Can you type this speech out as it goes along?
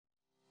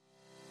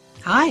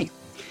Hi,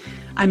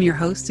 I'm your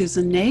host,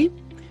 Susan Ney.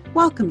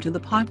 Welcome to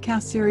the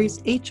podcast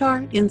series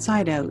HR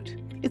Inside Out.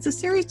 It's a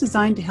series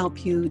designed to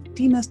help you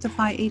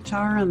demystify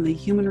HR and the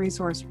human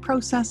resource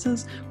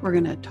processes. We're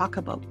going to talk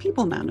about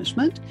people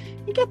management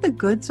and get the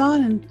goods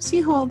on and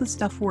see how all this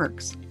stuff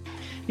works.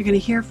 You're going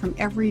to hear from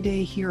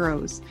everyday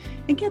heroes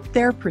and get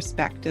their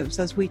perspectives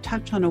as we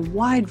touch on a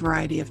wide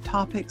variety of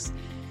topics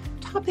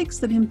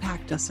that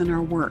impact us in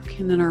our work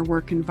and in our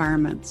work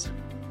environments.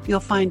 You'll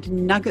find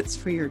nuggets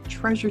for your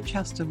treasure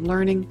chest of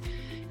learning.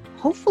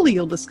 Hopefully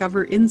you'll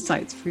discover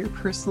insights for your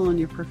personal and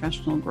your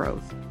professional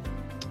growth.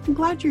 I'm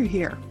glad you're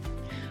here.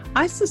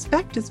 I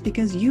suspect it's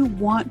because you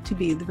want to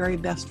be the very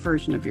best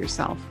version of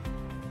yourself,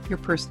 your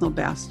personal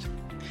best,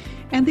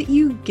 and that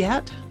you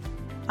get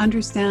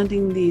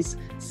understanding these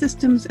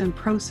systems and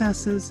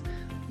processes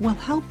will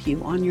help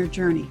you on your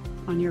journey,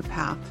 on your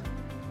path.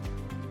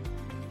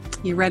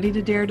 You ready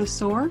to dare to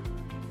soar?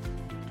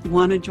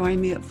 Want to join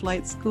me at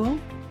flight school?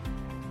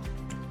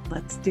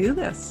 Let's do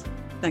this.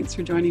 Thanks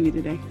for joining me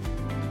today.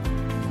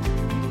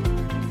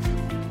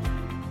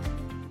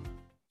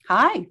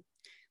 Hi,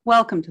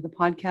 welcome to the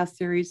podcast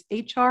series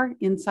HR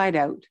Inside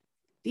Out,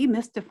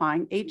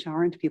 Demystifying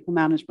HR into People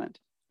Management.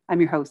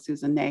 I'm your host,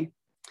 Susan Ney,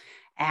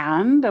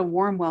 and a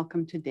warm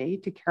welcome today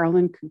to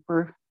Carolyn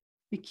Cooper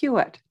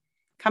McEwitt,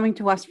 coming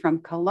to us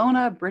from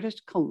Kelowna, British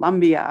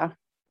Columbia.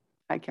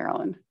 Hi,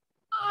 Carolyn.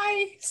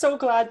 Hi, so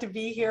glad to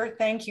be here.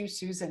 Thank you,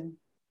 Susan.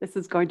 This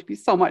is going to be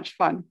so much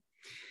fun.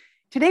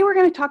 Today, we're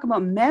going to talk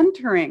about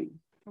mentoring.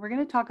 We're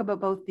going to talk about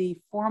both the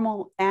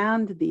formal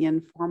and the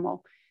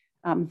informal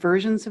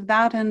versions of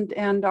that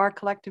and our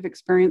collective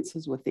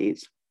experiences with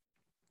these.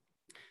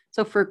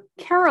 So for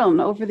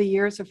Carolyn, over the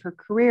years of her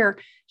career,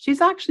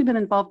 she's actually been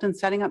involved in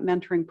setting up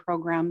mentoring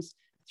programs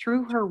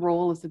through her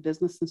role as a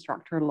business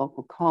instructor at a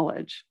local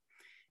college.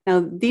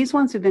 Now, these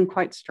ones have been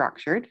quite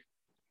structured.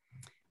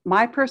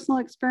 My personal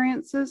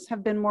experiences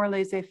have been more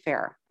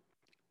laissez-faire.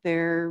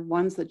 They're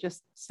ones that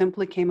just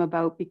simply came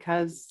about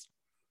because,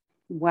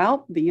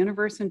 well, the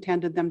universe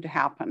intended them to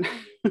happen.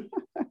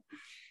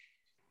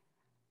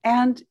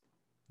 And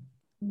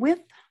with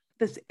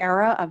this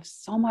era of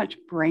so much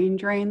brain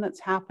drain that's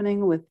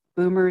happening with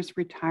boomers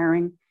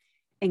retiring,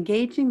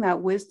 engaging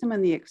that wisdom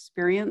and the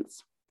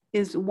experience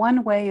is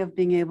one way of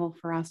being able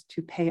for us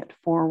to pay it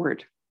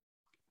forward.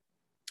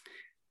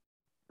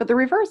 But the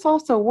reverse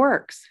also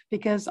works,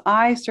 because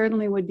I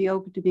certainly would be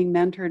open to being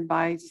mentored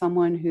by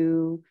someone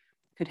who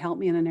could help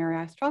me in an area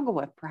I struggle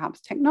with,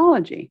 perhaps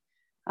technology.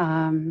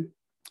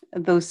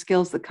 Those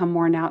skills that come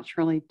more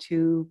naturally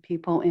to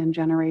people in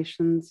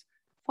generations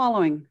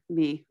following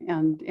me,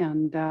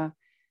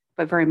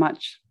 but very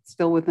much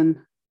still within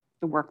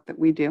the work that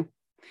we do.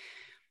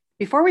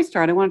 Before we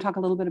start, I want to talk a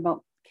little bit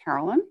about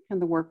Carolyn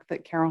and the work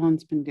that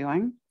Carolyn's been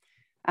doing.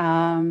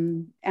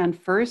 And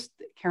first,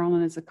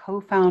 Carolyn is a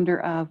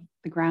co-founder of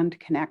the Grand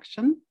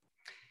Connection.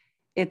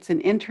 It's an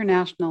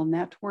international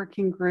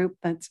networking group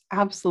that's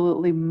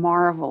absolutely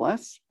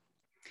marvelous.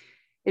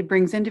 It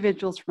brings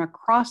individuals from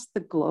across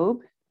the globe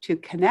to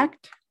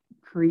connect,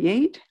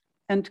 create,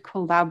 and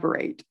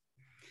collaborate.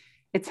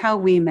 It's how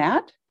we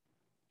met.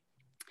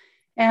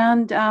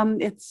 And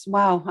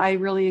I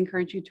really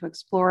encourage you to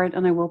explore it.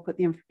 And I will put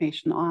the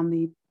information on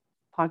the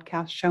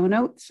podcast show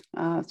notes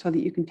so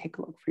that you can take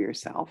a look for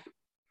yourself.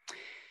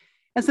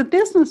 As a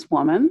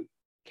businesswoman,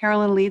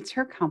 Carolyn leads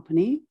her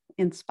company,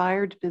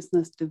 Inspired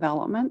Business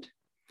Development.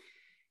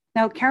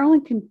 Now, Carolyn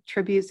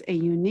contributes a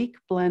unique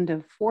blend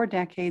of 4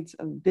 decades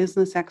of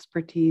business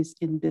expertise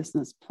in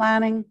business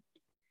planning,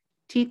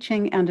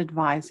 teaching, and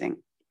advising.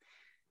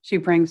 She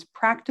brings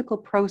practical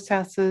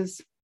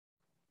processes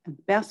and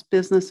best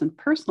business and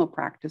personal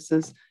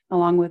practices,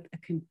 along with a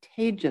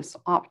contagious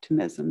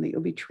optimism that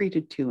you'll be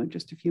treated to in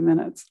just a few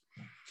minutes.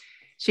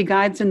 She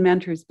guides and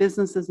mentors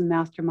businesses and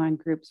mastermind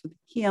groups with the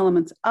key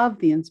elements of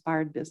the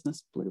Inspired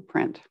Business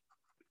Blueprint.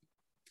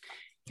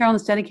 Carolyn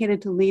is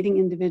dedicated to leading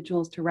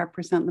individuals to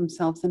represent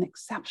themselves in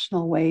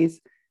exceptional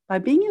ways by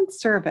being in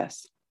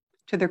service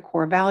to their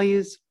core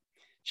values.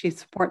 She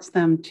supports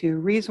them to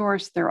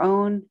resource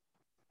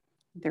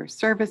their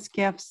service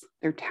gifts,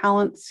 their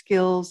talents,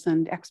 skills,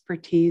 and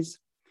expertise.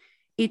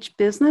 Each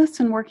business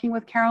in working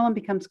with Carolyn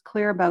becomes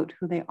clear about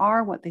who they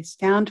are, what they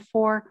stand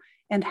for,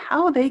 and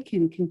how they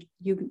can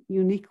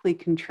uniquely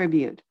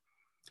contribute.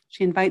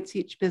 She invites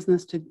each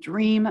business to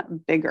dream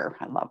bigger.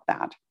 I love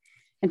that.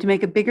 And to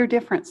make a bigger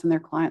difference in their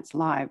clients'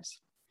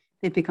 lives.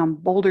 They've become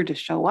bolder to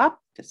show up,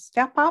 to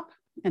step up,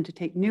 and to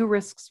take new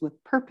risks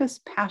with purpose,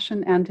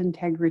 passion, and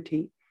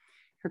integrity.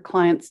 Her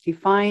clients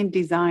define,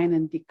 design,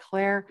 and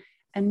declare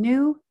a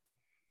new,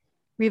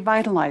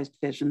 revitalized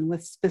vision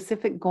with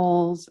specific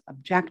goals,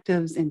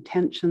 objectives,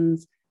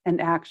 intentions,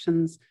 and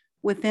actions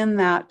within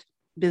that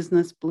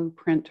business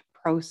blueprint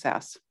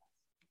process.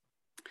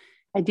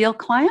 Ideal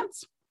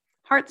clients,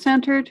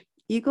 heart-centered,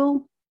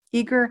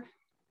 eager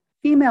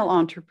female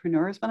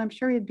entrepreneurs, but I'm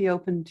sure you'd be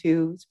open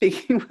to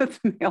speaking with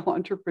male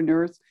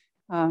entrepreneurs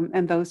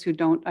and those who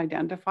don't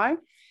identify.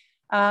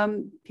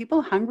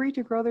 People hungry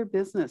to grow their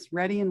business,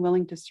 ready and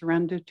willing to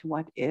surrender to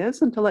what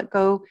is and to let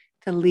go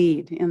to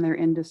lead in their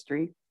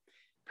industry.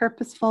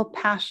 Purposeful,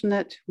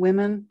 passionate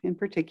women in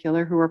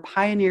particular who are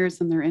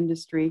pioneers in their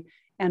industry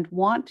and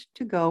want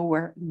to go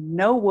where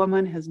no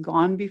woman has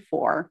gone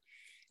before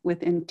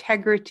with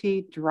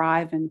integrity,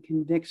 drive, and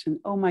conviction.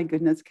 Oh my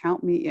goodness,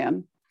 count me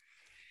in.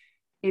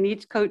 In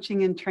each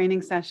coaching and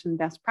training session,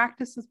 best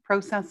practices,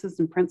 processes,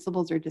 and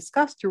principles are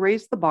discussed to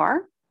raise the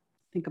bar,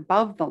 think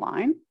above the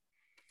line,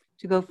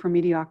 to go from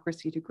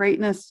mediocrity to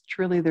greatness.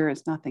 Truly, there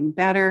is nothing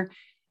better.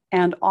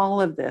 And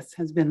all of this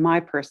has been my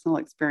personal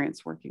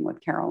experience working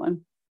with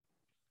Carolyn.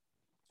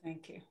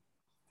 Thank you.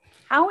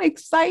 How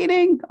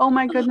exciting. Oh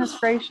my goodness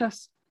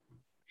gracious.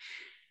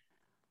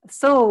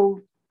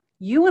 So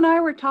you and I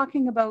were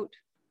talking about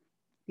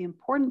the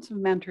importance of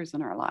mentors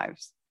in our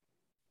lives.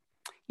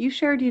 You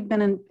shared you'd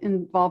been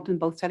involved in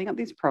both setting up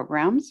these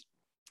programs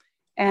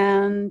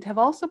and have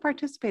also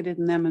participated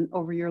in them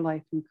over your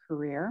life and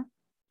career.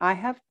 I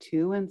have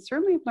too, and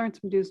certainly have learned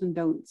some do's and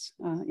don'ts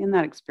in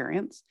that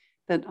experience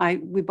that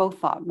we both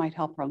thought might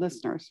help our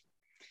listeners.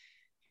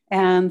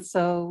 And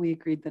so we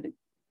agreed that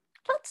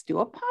let's do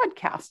a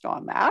podcast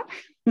on that.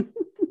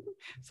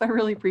 So I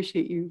really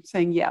appreciate you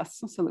saying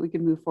yes so that we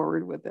can move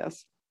forward with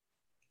this.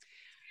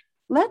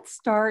 Let's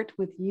start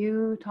with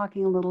you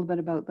talking a little bit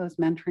about those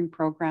mentoring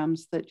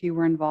programs that you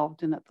were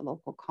involved in at the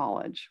local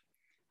college.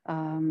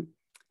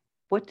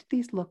 What did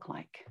these look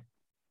like?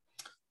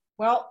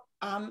 Well,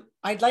 I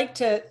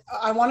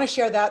want to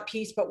share that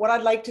piece, but what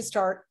I'd like to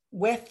start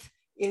with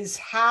is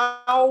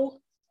how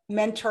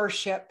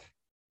mentorship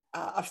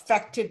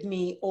affected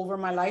me over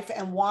my life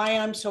and why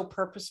I'm so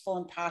purposeful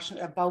and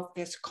passionate about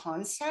this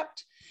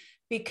concept,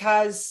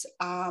 because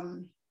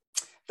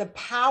the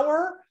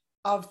power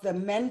of the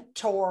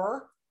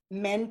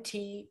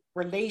mentor-mentee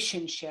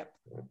relationship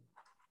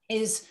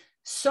is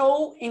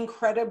so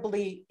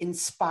incredibly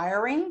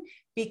inspiring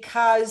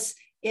because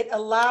it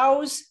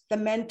allows the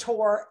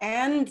mentor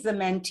and the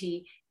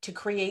mentee to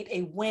create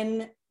a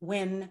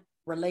win-win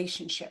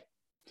relationship.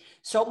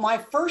 So my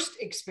first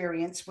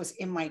experience was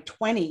in my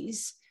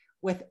 20s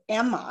with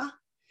Emma,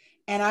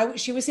 and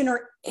she was in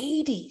her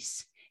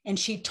 80s, and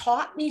she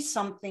taught me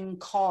something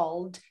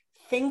called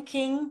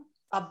thinking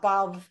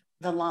above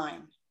the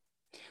line,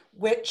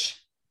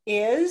 which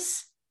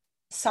is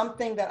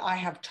something that I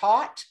have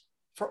taught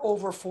for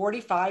over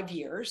 45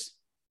 years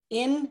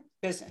in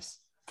business,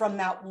 from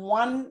that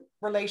one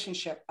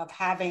relationship of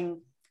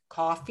having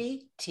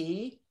coffee,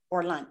 tea,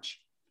 or lunch.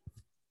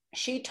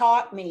 She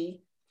taught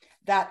me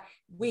that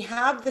we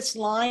have this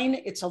line,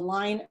 it's a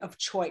line of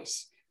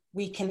choice.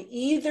 We can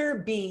either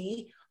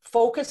be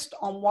focused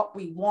on what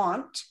we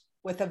want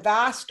with a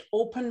vast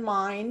open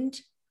mind,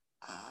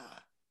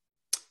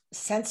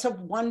 sense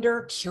of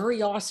wonder,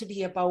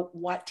 curiosity about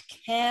what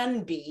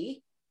can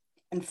be,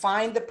 and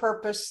find the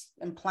purpose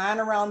and plan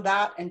around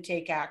that and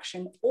take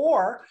action,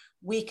 or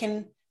we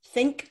can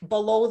think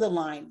below the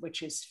line,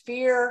 which is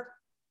fear,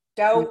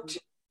 doubt,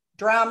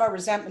 drama,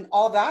 resentment,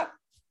 all that.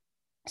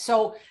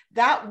 So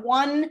that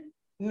one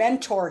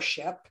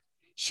mentorship,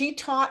 she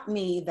taught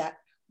me that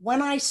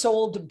when I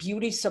sold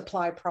beauty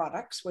supply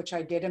products, which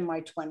I did in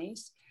my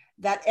 20s,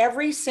 that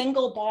every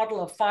single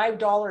bottle of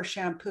 $5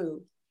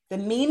 shampoo, the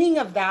meaning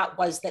of that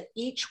was that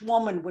each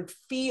woman would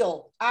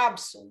feel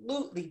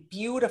absolutely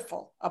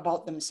beautiful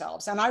about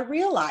themselves. And I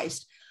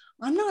realized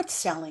I'm not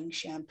selling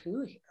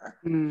shampoo here.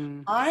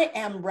 I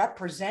am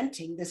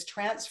representing this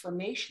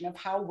transformation of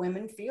how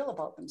women feel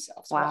about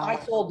themselves. Wow. Well,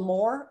 I sold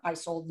more, I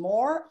sold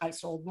more, I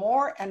sold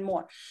more and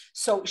more.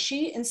 So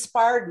she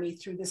inspired me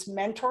through this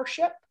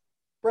mentorship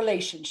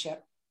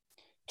relationship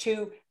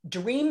to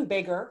dream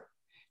bigger,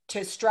 to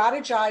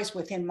strategize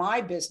within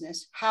my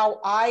business how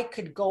I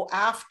could go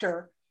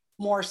after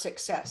more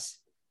success.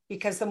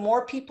 Because the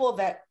more people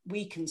that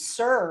we can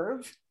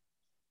serve,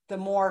 the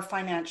more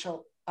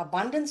financial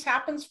abundance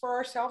happens for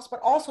ourselves, but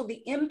also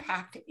the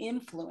impact and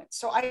influence.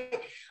 So I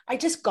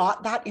just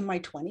got that in my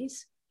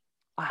 20s.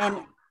 Wow. And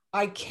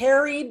I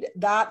carried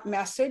that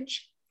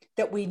message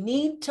that we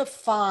need to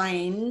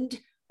find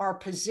our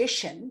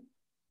position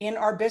in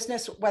our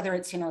business, whether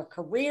it's in our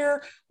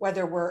career,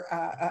 whether we're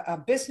a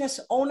business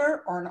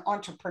owner or an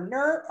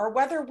entrepreneur, or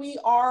whether we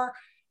are,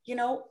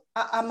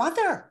 a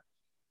mother.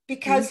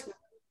 Because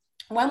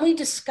when we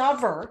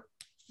discover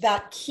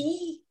that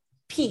key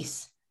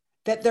piece,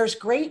 that there's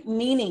great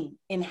meaning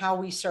in how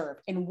we serve,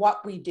 in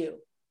what we do,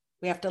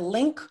 we have to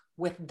link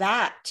with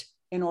that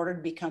in order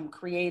to become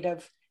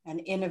creative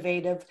and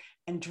innovative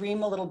and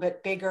dream a little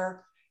bit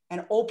bigger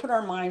and open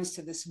our minds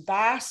to this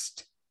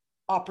vast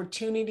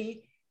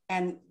opportunity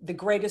and the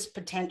greatest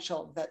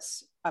potential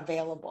that's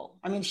available.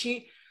 I mean,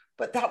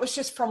 but that was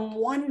just from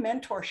one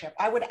mentorship.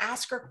 I would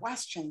ask her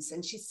questions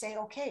and she'd say,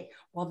 okay,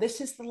 well,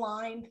 this is the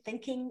line,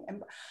 thinking.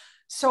 And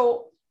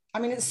so, I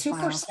mean, it's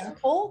super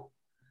simple,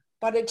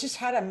 but it just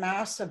had a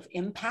massive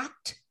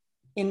impact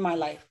in my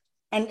life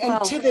and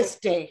to this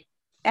day.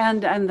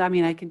 And I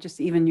mean, I could just,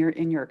 even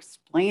in your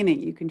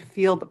explaining, you can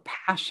feel the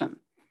passion.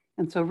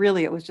 And so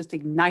really it was just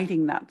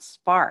igniting that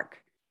spark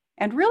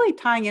and really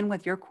tying in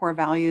with your core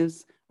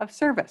values of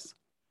service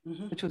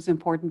which was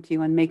important to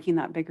you, and making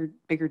that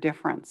bigger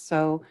difference.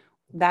 So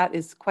that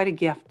is quite a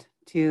gift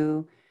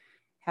to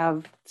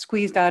have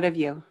squeezed out of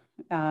you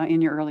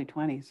in your early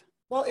 20s.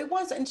 Well, it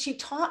was. And she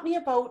taught me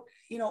about,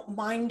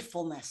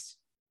 mindfulness,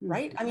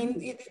 right? I mean,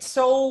 Mhm. it's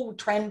so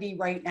trendy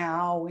right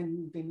now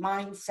in the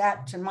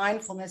mindset and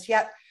mindfulness,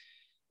 yet,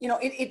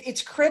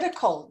 it's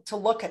critical to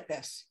look at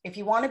this. If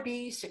you want to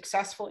be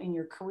successful in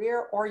your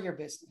career or your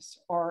business,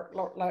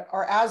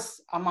 or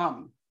as a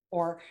mom,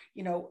 or,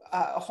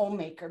 a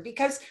homemaker,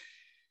 because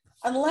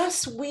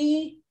unless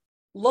we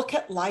look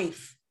at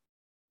life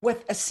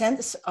with a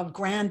sense of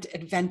grand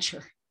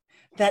adventure,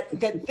 that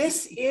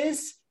this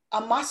is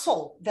a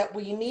muscle that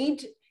we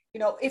need.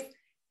 If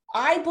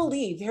I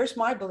believe, here's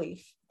my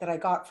belief that I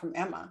got from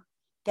Emma,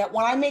 that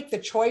when I make the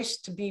choice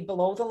to be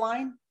below the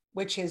line,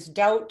 which is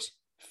doubt,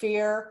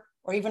 fear,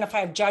 or even if I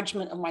have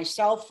judgment of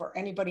myself or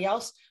anybody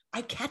else,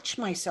 I catch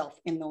myself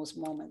in those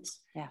moments.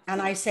 Yeah.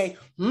 And I say,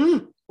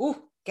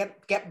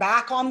 get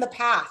back on the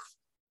path.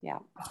 Yeah.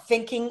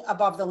 Thinking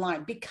above the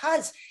line,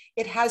 because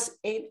it has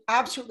an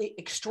absolutely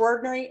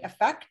extraordinary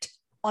effect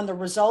on the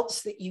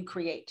results that you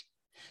create.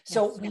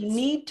 So we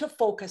need to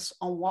focus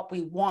on what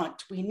we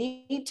want. We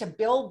need to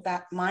build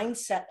that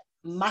mindset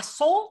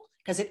muscle,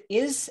 because it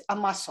is a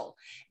muscle,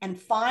 and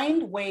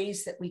find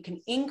ways that we can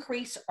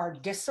increase our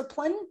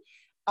discipline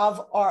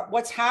of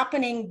what's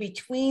happening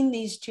between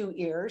these two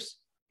ears.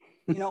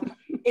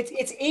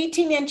 It's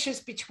 18 inches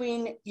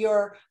between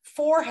your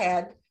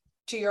forehead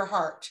to your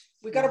heart.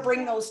 We got to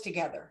bring those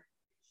together.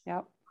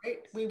 Yep. Right?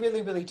 We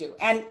really, really do.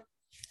 And,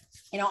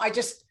 I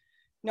just,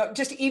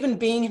 just even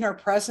being in her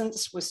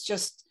presence was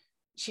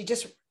she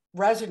just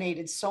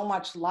resonated so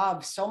much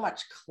love, so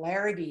much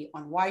clarity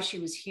on why she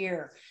was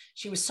here.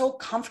 She was so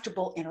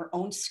comfortable in her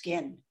own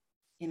skin,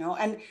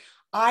 and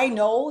I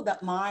know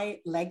that my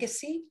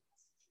legacy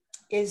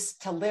is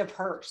to live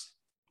hers.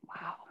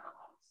 Wow.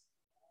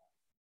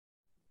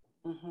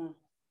 Mm-hmm.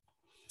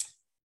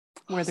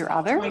 Were there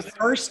others? My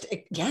first,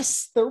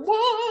 yes, there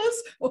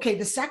was. Okay,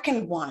 the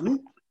second one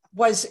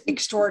was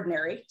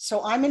extraordinary.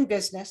 So I'm in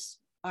business.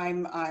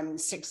 I'm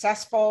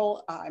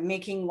successful. I'm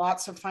making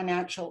lots of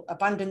financial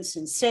abundance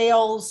in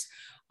sales.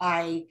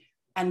 I'm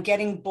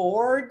getting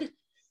bored.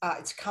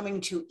 It's coming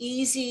too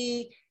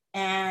easy.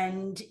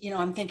 And,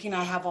 I'm thinking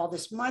I have all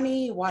this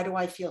money. Why do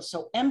I feel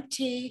so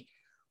empty?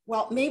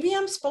 Well, maybe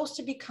I'm supposed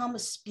to become a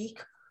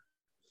speaker.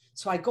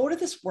 So I go to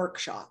this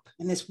workshop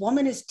and this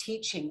woman is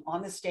teaching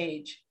on the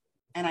stage.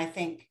 And I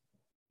think,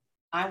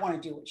 I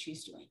want to do what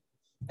she's doing.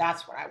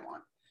 That's what I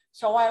want.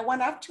 So I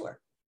went up to her.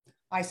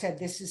 I said,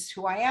 this is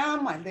who I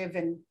am. I live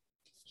in,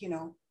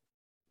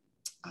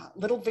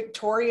 Little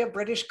Victoria,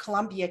 British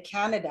Columbia,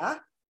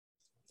 Canada.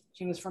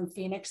 She was from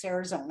Phoenix,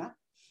 Arizona.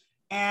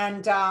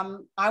 And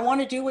I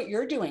want to do what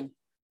you're doing.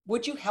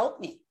 Would you help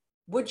me?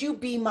 Would you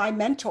be my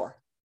mentor?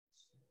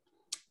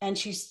 And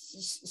she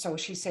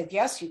said,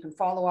 yes, you can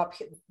follow up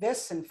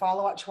this and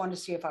follow up. She wanted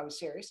to see if I was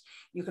serious.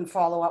 You can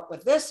follow up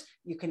with this.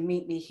 You can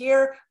meet me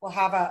here. We'll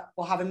have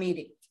a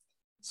meeting.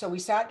 So we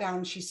sat down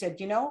and she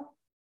said,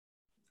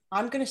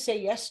 I'm going to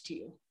say yes to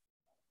you.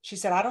 She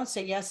said, I don't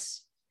say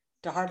yes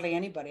to hardly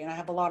anybody. And I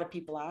have a lot of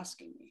people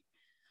asking me.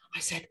 I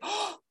said,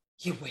 oh,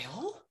 you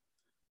will?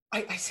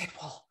 I said,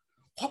 well,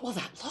 what will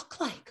that look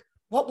like?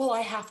 What will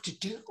I have to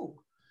do?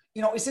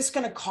 Is this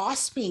going to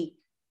cost me,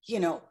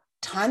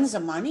 tons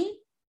of money?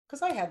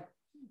 Because I had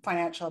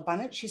financial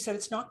abundance. She said,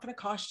 it's not going to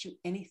cost you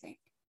anything,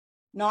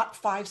 not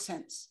 5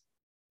 cents.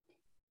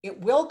 It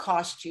will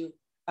cost you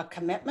a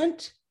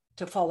commitment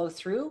to follow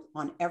through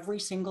on every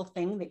single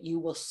thing that you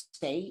will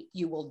say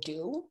you will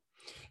do.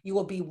 You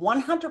will be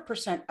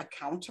 100%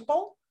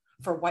 accountable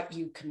for what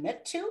you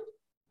commit to.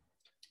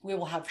 We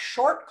will have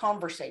short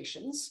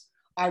conversations.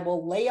 I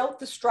will lay out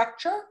the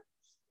structure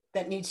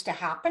that needs to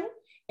happen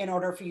in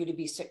order for you to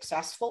be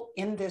successful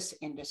in this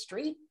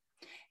industry.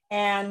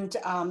 And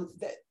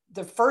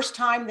the first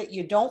time that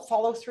you don't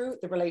follow through,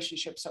 the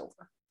relationship's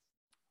over.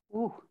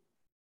 Ooh.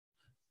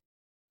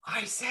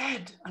 I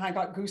said, and I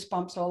got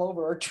goosebumps all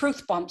over, or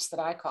truth bumps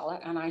that I call it.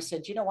 And I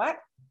said, you know what?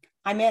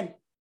 I'm in.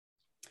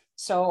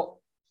 So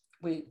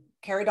we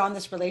carried on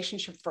this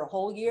relationship for a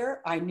whole year.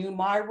 I knew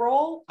my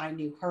role. I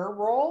knew her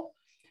role.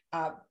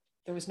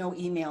 There was no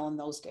email in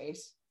those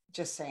days,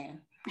 just saying.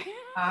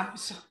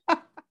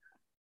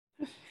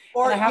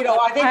 Or, I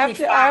think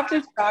we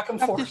faxed back and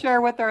forth. I have to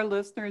share with our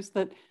listeners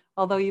that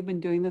although you've been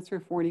doing this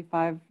for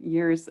 45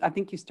 years, I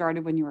think you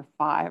started when you were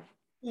 5.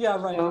 Yeah,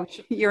 right.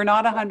 So you're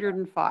not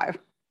 105.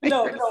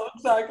 No,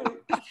 exactly.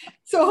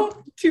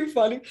 So too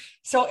funny.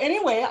 So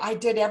anyway, I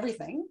did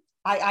everything.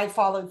 I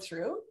followed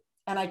through,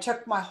 and I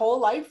took my whole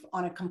life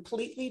on a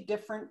completely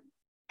different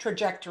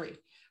trajectory,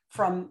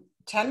 from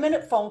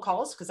 10-minute phone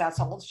calls, because that's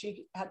all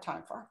she had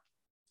time for.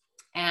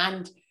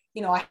 And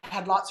I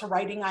had lots of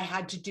writing I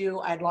had to do.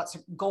 I had lots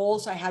of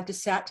goals I had to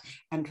set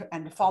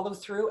and follow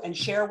through and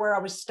share where I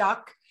was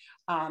stuck.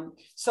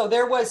 So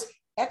there was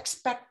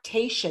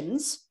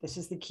expectations. This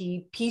is the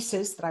key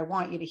pieces that I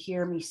want you to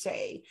hear me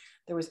say.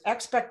 There was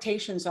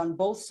expectations on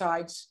both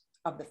sides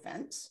of the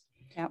fence.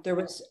 Yep. There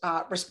was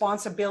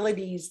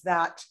responsibilities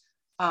that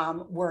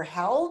were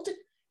held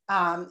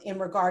in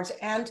regards,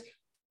 and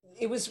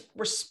it was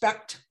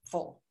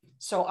respectful.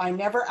 So I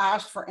never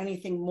asked for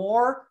anything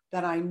more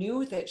than I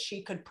knew that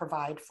she could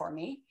provide for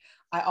me.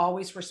 I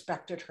always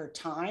respected her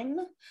time.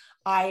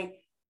 I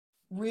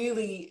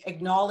really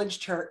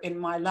acknowledged her in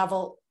my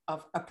level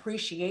of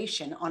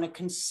appreciation on a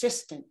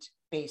consistent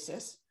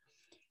basis.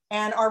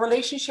 And our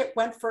relationship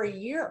went for a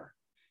year.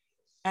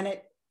 And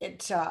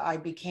I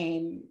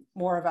became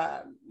more of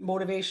a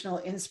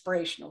motivational,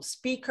 inspirational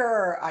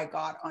speaker. I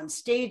got on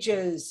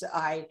stages.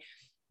 I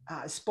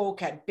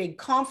spoke at big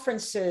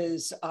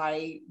conferences.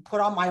 I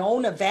put on my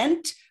own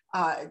event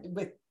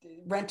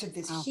rented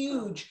this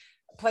huge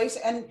place.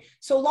 And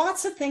so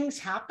lots of things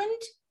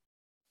happened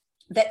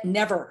that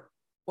never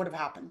would have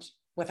happened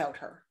without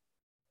her.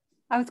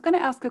 I was going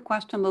to ask a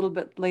question a little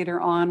bit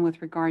later on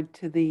with regard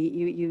to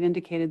you've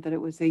indicated that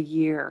it was a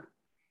year.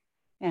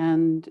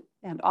 And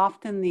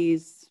often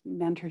these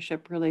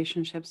mentorship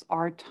relationships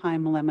are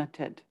time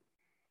limited.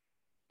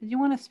 Did you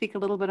want to speak a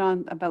little bit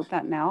about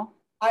that now?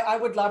 I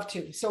would love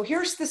to. So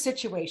here's the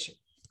situation.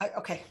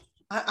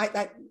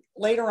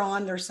 Later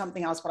on, there's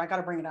something else, but I got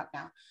to bring it up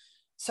now.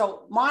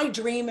 So my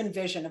dream and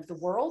vision of the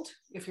world,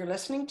 if you're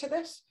listening to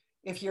this,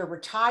 if you're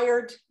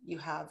retired, you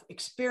have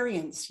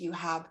experience, you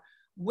have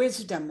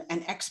wisdom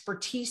and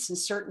expertise in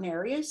certain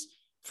areas,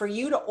 for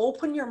you to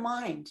open your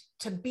mind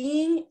to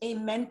being a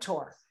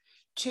mentor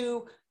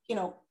to,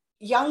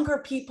 younger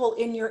people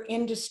in your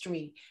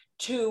industry,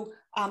 to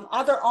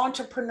other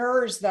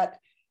entrepreneurs that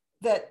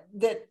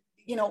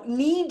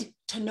need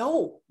to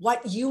know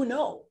what you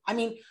know. I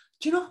mean,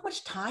 do you know how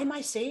much time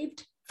I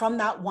saved from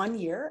that 1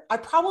 year? I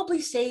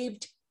probably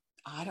saved,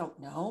 I don't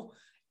know,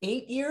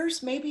 8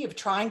 years maybe of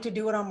trying to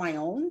do it on my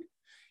own.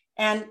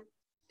 And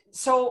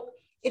so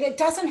it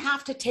doesn't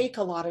have to take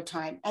a lot of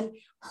time. And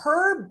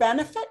her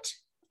benefit,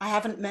 I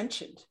haven't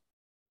mentioned.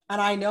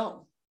 And I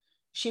know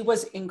she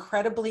was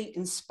incredibly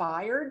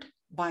inspired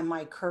by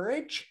my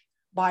courage,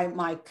 by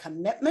my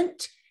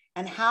commitment,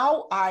 and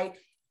how I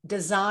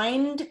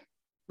designed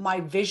my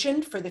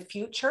vision for the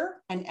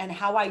future, and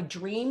how I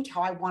dreamed,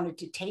 how I wanted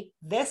to take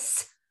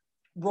this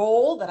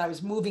role that I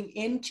was moving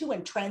into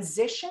and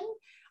transition.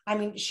 I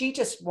mean, she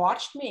just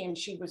watched me and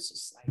she was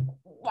just like,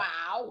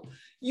 wow,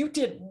 you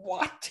did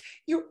what?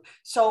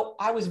 So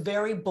I was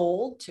very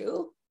bold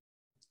too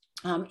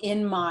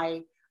in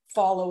my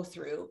follow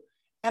through.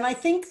 And I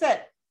think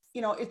that,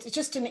 it's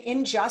just an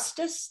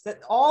injustice that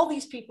all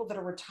these people that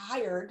are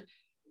retired,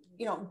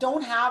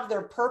 don't have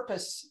their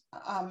purpose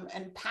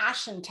and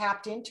passion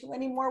tapped into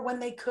anymore when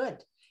they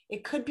could.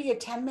 It could be a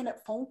 10-minute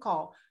phone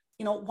call,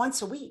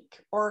 once a week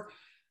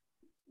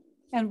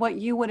And what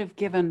you would have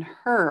given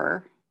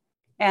her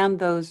and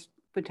those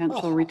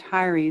potential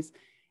retirees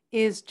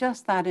is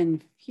just that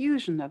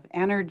infusion of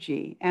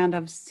energy and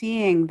of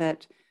seeing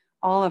that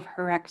all of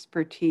her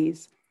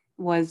expertise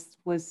was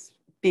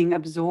being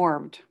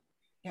absorbed,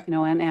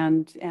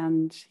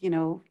 and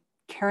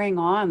carrying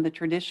on the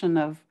tradition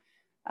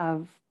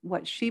of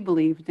what she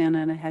believed in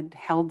and had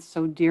held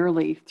so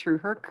dearly through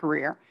her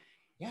career.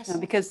 Yes.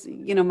 Because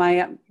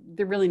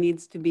there really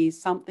needs to be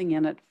something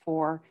in it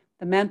for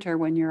the mentor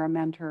when you're a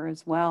mentor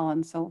as well.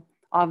 And so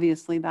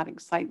obviously that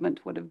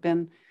excitement would have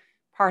been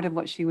part of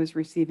what she was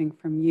receiving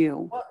from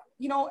you.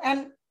 Well,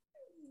 and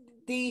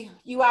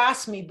you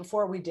asked me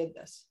before we did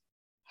this,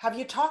 have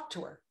you talked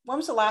to her? When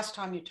was the last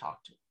time you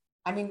talked to her?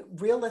 I mean,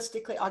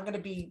 realistically, I'm going to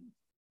be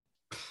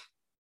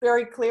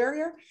very clear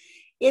here.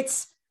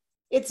 It's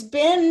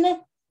been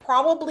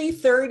probably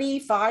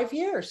 35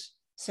 years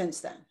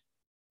since then.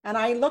 And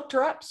I looked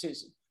her up,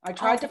 Susan. I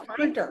tried to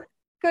find her.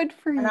 Good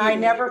for you. And I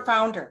never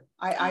found her.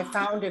 I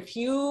found a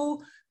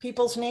few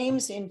people's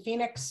names in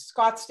Phoenix,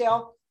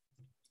 Scottsdale,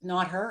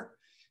 not her.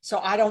 So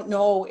I don't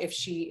know if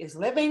she is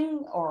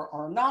living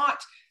or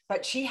not,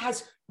 but she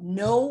has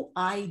no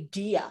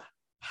idea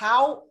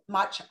how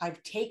much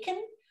I've taken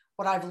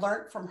what I've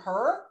learned from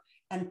her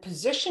and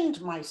positioned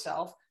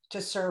myself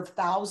to serve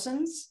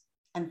thousands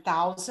and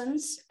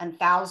thousands and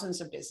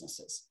thousands of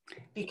businesses.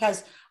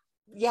 Because,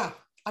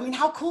 I mean,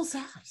 how cool is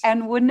that?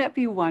 And wouldn't it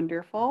be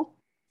wonderful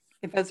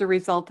if, as a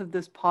result of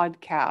this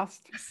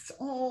podcast,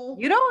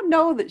 you don't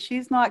know that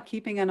she's not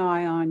keeping an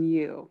eye on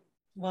you?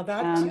 Well,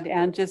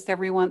 and just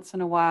every once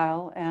in a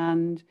while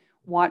and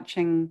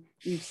watching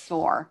you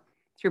soar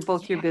through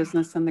both your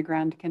business and the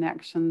Grand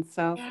Connection.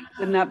 So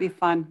wouldn't that be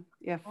fun?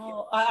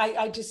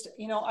 I just,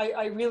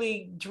 I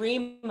really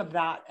dream of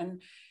that.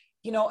 And,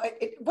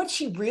 what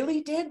she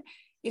really did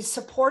is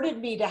supported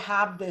me to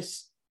have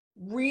this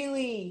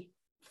really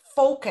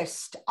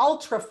focused,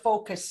 ultra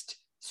focused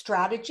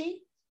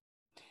strategy.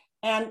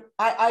 And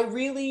I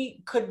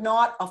really could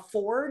not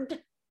afford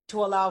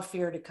to allow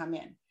fear to come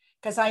in,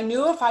 because I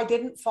knew if I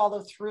didn't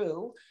follow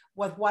through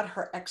with what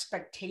her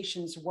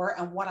expectations were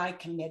and what I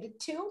committed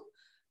to,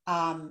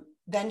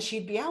 then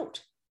she'd be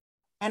out.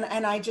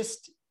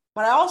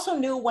 But I also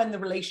knew when the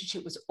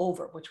relationship was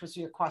over, which was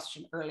your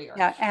question earlier.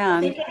 Yeah, and I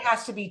think it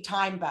has to be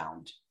time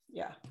bound.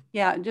 Yeah.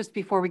 Yeah, just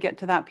before we get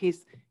to that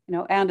piece,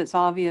 and it's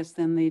obvious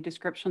in the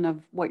description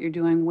of what you're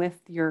doing with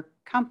your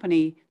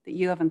company that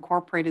you have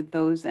incorporated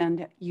those,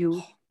 and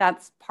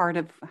that's part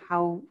of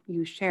how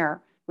you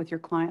share with your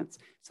clients.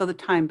 So the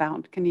time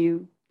bound, can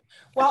you?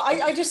 Well,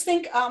 I just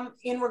think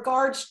in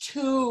regards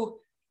to,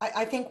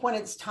 I think when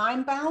it's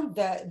time bound,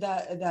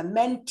 the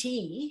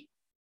mentee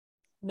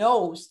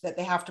knows that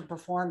they have to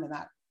perform in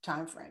that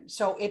time frame.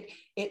 So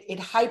it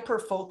hyper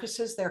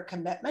focuses their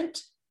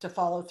commitment to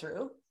follow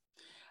through.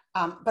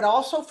 But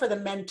also for the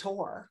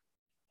mentor,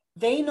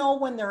 they know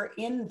when they're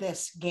in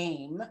this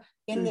game,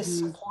 in this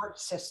support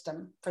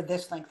system for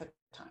this length of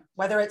time,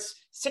 whether it's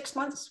 6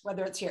 months,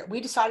 whether it's here.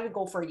 We decided to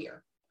go for a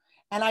year.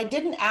 And I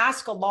didn't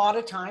ask a lot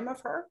of time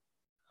of her,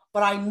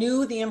 but I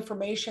knew the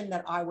information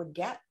that I would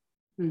get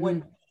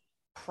would be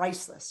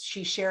priceless.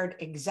 She shared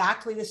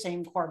exactly the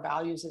same core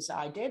values as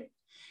I did.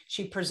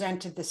 She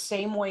presented the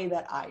same way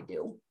that I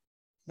do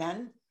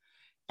then.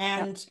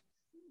 And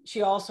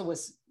she also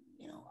was,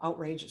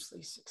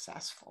 outrageously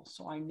successful.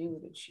 So I knew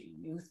that she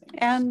knew things.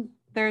 And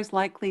there's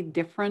likely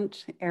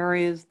different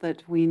areas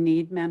that we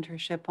need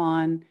mentorship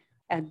on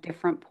at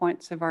different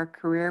points of our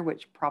career,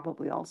 which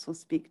probably also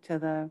speak to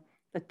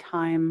the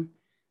time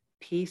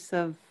piece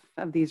of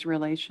these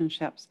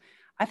relationships.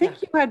 I think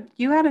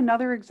you had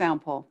another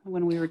example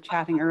when we were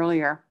chatting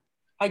earlier.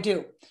 I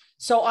do.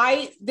 So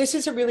this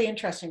is a really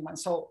interesting one.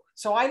 So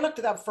I looked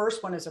at that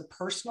first one as a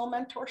personal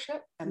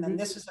mentorship, and then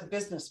this is a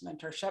business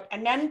mentorship.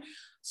 And then,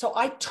 so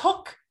I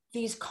took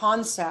these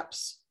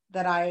concepts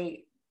that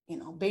I,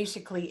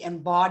 basically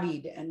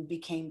embodied and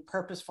became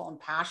purposeful and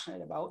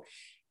passionate about.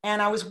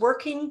 And I was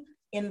working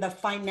in the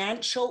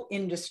financial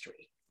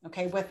industry,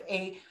 okay, with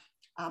a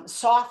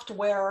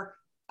software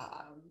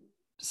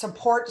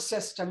support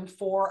system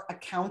for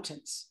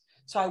accountants.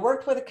 So I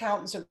worked with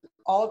accountants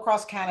all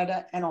across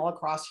Canada and all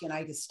across the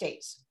United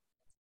States.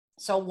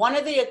 So one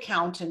of the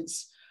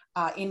accountants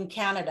in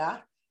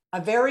Canada,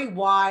 a very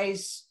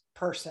wise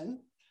person,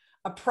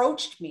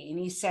 approached me and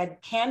he said,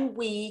 can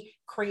we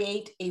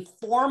create a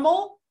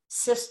formal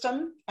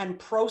system and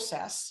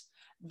process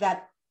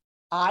that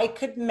I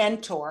could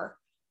mentor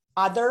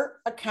other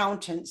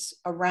accountants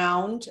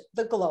around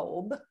the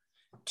globe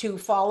to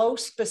follow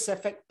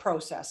specific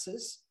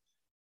processes,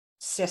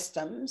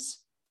 systems,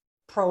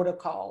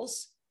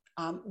 protocols,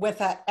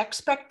 with an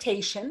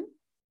expectation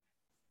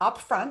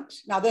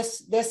upfront. Now,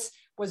 this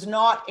was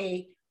not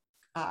a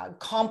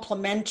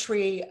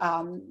complimentary,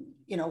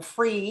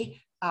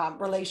 free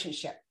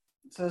relationship.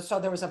 So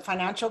there was a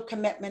financial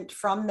commitment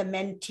from the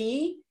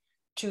mentee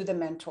to the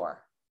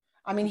mentor.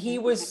 I mean, he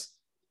was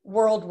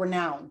world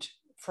renowned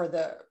for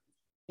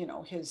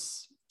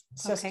his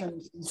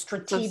systems and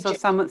strategic. So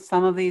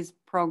some of these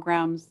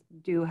programs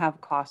do have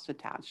cost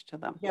attached to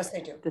them. Yes,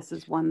 they do. This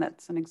is one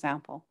that's an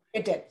example.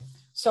 It did.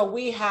 So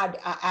we had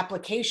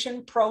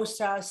application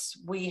process,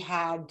 we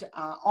had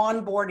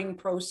onboarding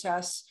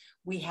process,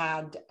 we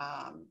had,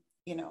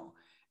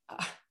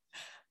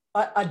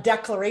 a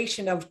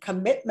declaration of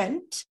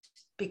commitment,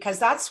 because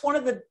that's one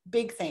of the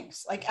big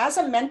things. Like as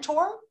a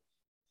mentor,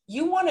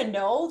 you want to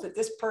know that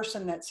this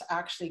person that's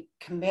actually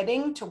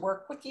committing to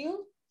work with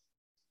you,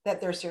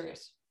 that they're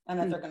serious and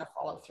that they're going to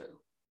follow through.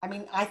 I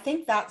mean, I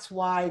think that's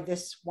why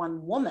this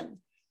one woman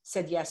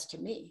said yes to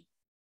me.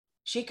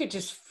 She could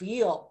just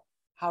feel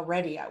how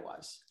ready I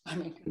was. I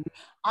mean,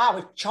 I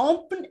was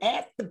chomping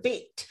at the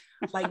bit.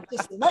 Like,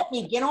 just let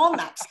me get on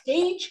that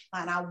stage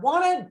and I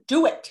want to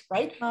do it,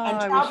 right? And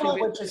travel,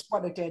 which is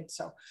what I did.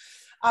 So,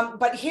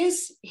 but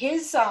his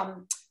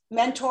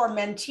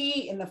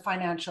mentor-mentee in the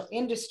financial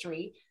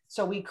industry.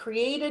 So we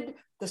created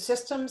the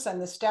systems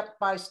and the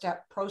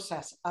step-by-step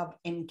process of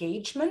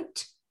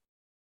engagement,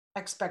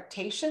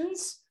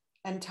 expectations,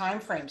 and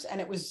timeframes. And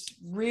it was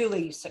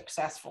really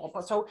successful.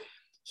 So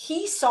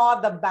he saw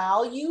the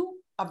value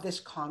of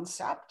this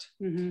concept.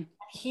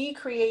 He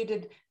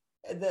created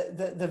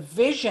the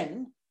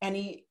vision, and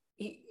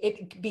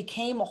it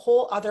became a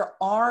whole other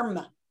arm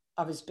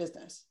of his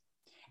business.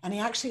 And he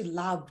actually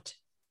loved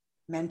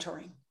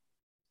mentoring.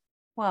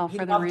 Well,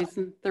 for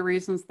the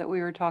reasons that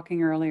we were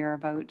talking earlier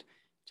about,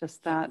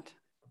 just that,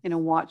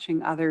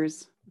 watching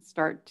others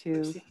start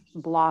to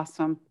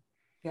blossom.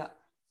 Yeah.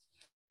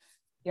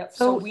 Yeah.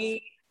 So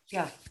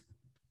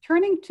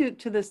turning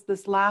to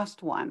this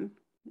last one,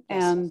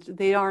 and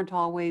they aren't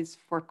always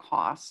for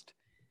cost.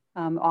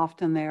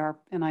 Often they are,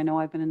 and I know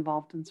I've been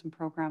involved in some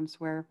programs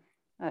where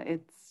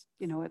it's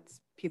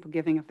people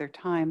giving of their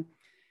time.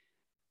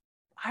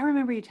 I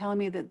remember you telling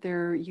me that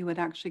you had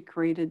actually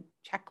created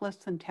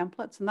checklists and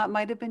templates, and that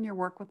might have been your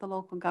work with the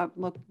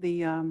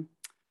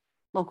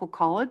local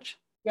college.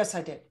 Yes,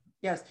 I did.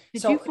 Yes.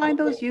 Did you find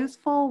those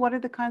useful? What are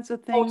the kinds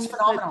of things? Oh, it's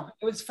phenomenal.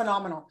 It was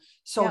phenomenal.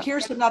 So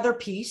here's another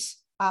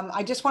piece.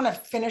 I just want to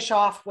finish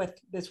off with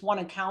this one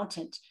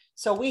accountant.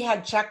 So we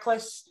had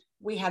checklists,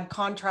 we had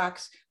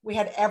contracts, we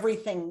had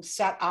everything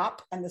set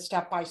up, and the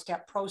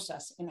step-by-step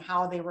process in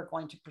how they were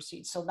going to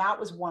proceed. So that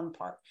was one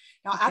part.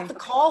 Now at the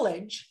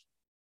college,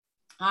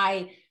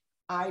 I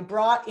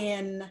brought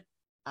in,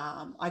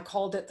 I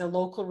called it the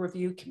local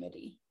review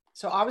committee.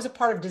 So I was a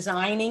part of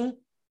designing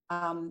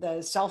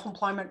the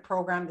self-employment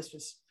program. This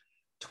was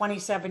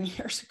 27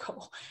 years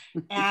ago,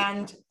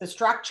 and the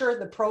structure,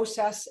 the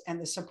process,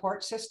 and the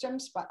support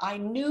systems. But I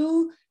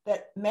knew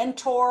that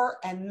mentor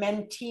and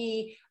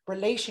mentee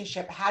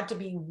relationship had to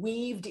be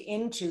weaved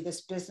into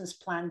this business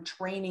plan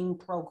training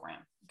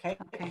program.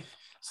 Okay.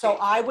 So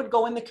I would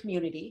go in the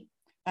community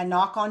and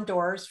knock on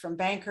doors, from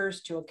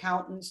bankers to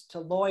accountants to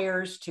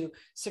lawyers to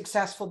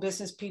successful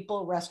business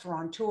people,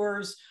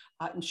 restaurateurs,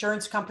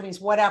 insurance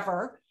companies,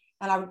 whatever.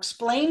 And I would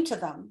explain to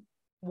them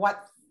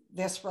what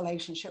this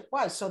relationship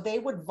was. So they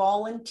would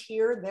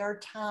volunteer their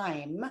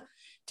time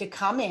to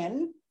come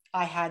in.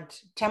 I had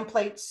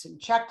templates and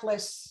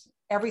checklists,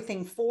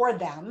 everything for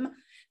them.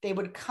 They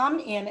would come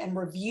in and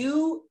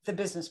review the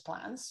business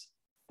plans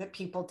that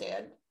people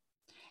did,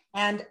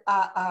 and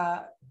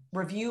a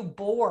review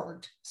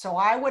board. So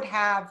I would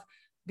have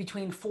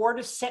between 4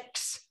 to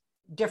 6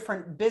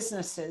 different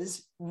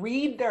businesses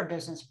read their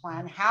business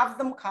plan, have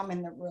them come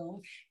in the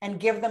room and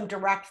give them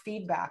direct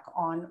feedback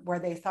on where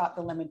they thought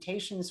the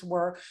limitations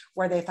were,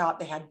 where they thought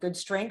they had good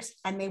strengths,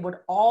 and they would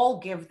all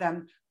give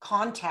them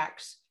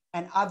contacts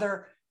and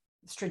other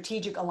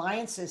strategic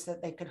alliances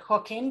that they could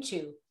hook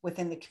into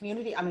within the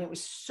community. I mean, it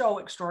was so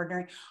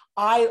extraordinary.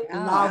 I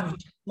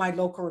loved my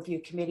local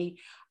review committee.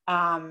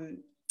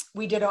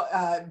 We did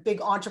a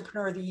big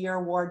Entrepreneur of the Year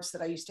awards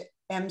that I used to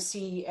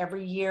MC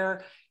every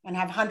year and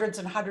have hundreds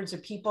and hundreds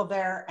of people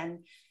there. And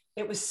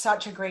it was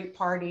such a great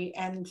party.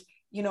 And,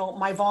 you know,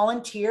 my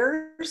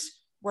volunteers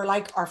were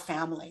like our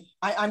family.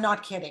 I'm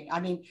not kidding. I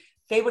mean,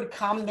 they would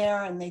come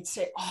there and they'd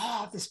say,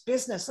 oh, this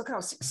business, look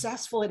how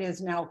successful it is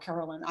now,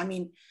 Carolyn. I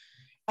mean,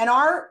 and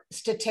our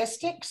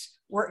statistics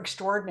were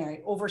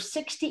extraordinary. Over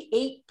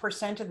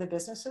 68% of the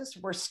businesses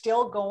were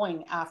still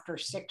going after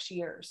 6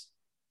 years.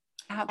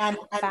 And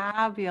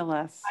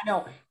fabulous. I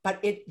know,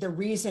 but the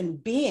reason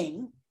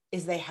being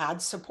is they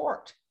had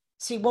support.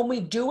 See, when we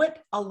do it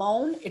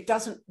alone, it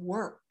doesn't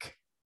work.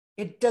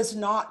 It does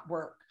not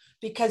work,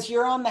 because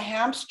you're on the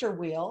hamster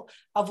wheel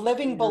of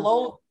living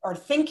below or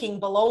thinking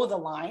below the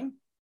line,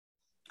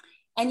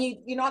 and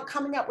you're not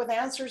coming up with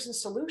answers and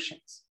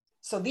solutions.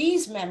 So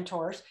these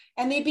mentors,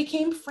 and they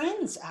became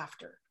friends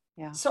after.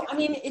 Yeah. So, I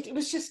mean, it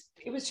was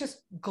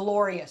just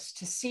glorious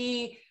to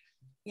see,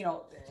 you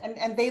know,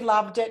 and they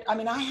loved it. I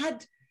mean, I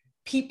had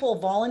people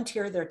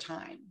volunteer their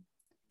time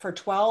for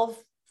 12,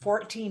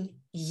 14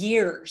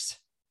 years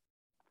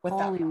with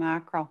Holy that.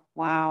 mackerel.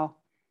 Wow.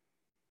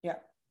 Yeah.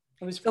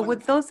 It was So wonderful.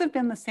 would those have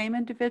been the same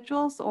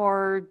individuals,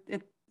 or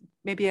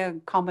maybe a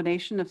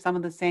combination of some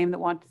of the same that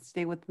want to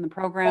stay within the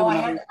program?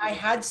 Well, I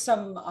had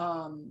some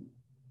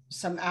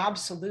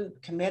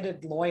absolute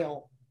committed,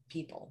 loyal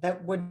people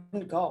that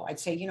wouldn't go. I'd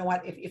say, you know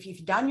what, if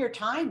you've done your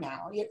time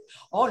now,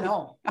 oh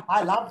no,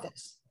 I love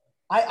this.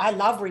 I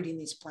love reading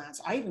these plans.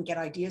 I even get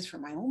ideas for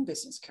my own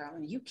business,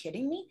 Carolyn. Are you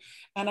kidding me?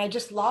 And I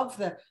just love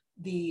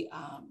the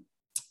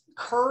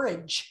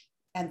courage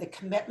and the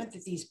commitment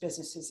that these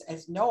businesses,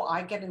 as no,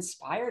 I get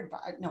inspired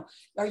by. No,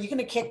 are you going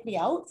to kick me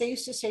out? They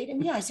used to say to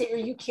me. I say, are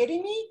you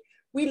kidding me?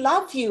 We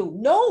love you.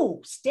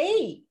 No,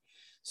 stay.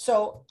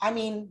 So, I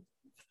mean,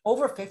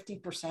 over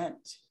 50%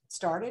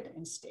 started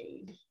and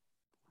stayed.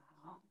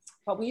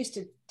 But we used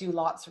to do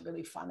lots of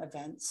really fun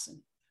events and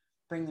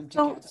bring them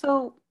together.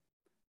 So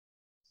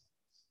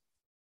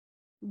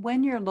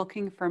when you're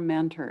looking for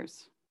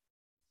mentors,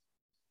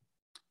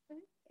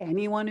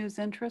 anyone who's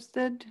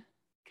interested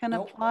can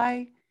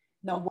apply?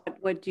 No.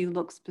 What do you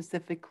look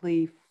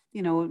specifically,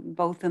 you know,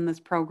 both in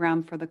this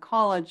program for the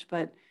college,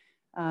 but,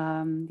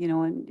 you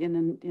know,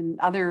 in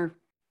other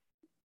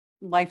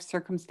life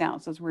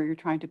circumstances where you're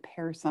trying to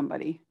pair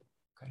somebody?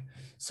 Okay.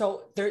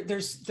 So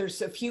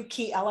there's a few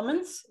key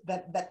elements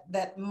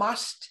that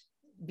must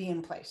be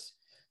in place.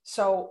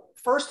 So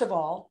first of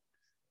all,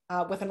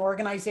 with an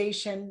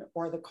organization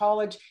or the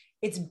college,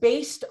 it's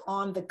based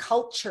on the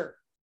culture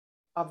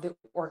of the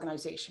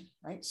organization,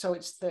 right? So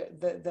it's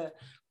the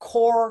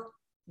core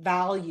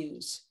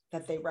values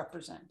that they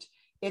represent.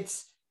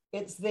 It's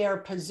their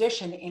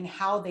position in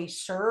how they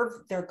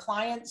serve their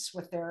clients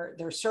with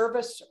their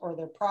service or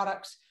their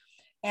products.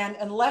 And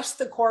unless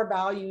the core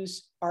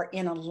values are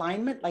in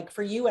alignment, like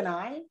for you and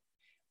I,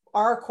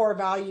 our core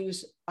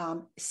values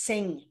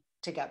sing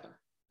together.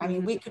 I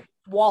mean, we could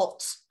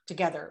waltz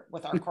together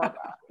with our core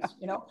values,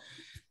 you know,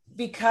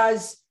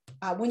 because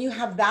when you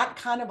have that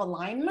kind of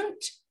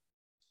alignment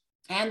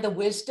and the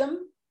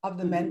wisdom of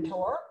the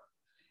mentor,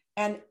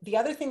 and the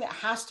other thing that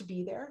has to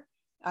be there,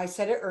 I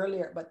said it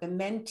earlier, but the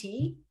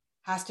mentee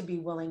has to be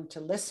willing to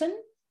listen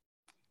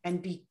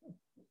and be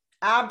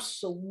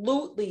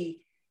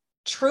absolutely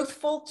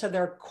truthful to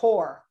their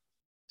core.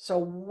 So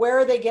where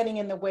are they getting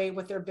in the way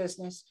with their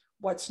business?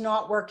 What's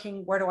not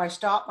working? Where do I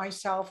stop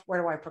myself?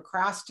 Where do I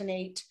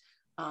procrastinate?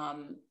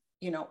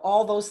 You know,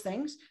 all those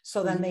things.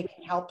 So then they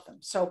can help them.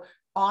 So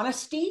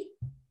honesty,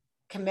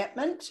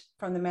 commitment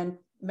from the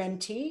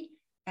mentee,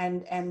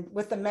 and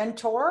with the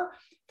mentor,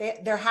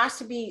 there has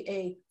to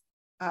be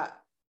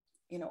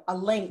a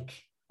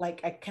link,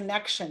 like a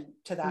connection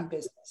to that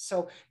business.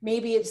 So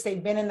maybe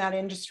they've been in that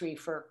industry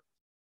for,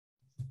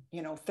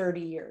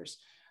 30 years.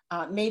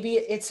 maybe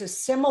it's a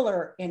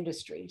similar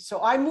industry.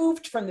 So I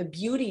moved from the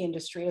beauty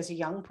industry as a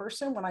young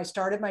person. When I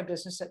started my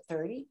business at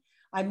 30,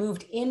 I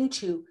moved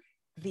into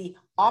the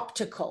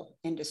optical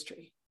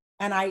industry,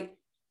 and I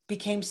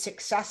became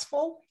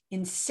successful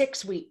in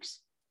 6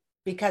 weeks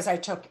because I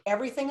took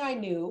everything I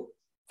knew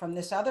from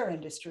this other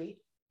industry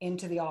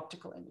into the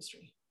optical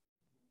industry.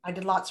 I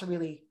did lots of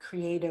really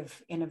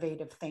creative,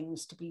 innovative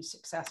things to be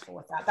successful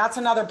with that. That's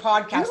another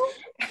podcast.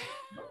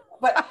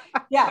 But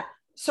yeah,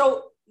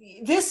 so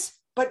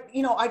but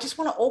I just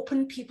want to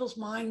open people's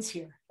minds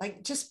here.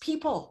 Like, just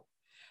people.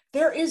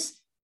 There is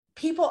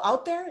people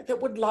out there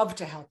that would love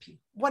to help you.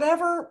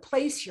 Whatever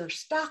place you're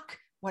stuck,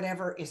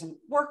 whatever isn't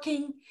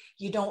working,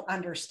 you don't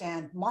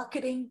understand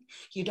marketing,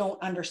 you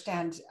don't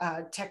understand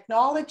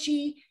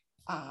technology.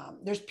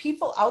 There's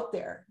people out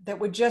there that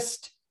would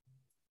just,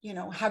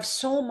 have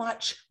so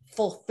much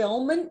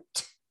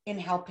fulfillment in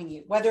helping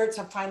you, whether it's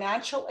a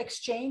financial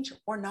exchange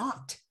or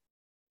not.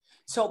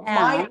 So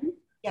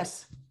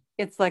yes.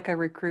 It's like a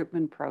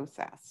recruitment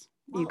process.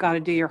 You've got to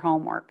do your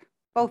homework,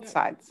 both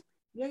sides.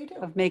 Yeah, you do.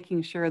 Of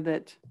making sure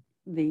that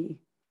the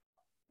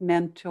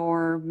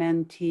mentor,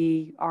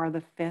 mentee are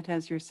the fit,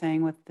 as you're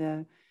saying, with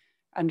the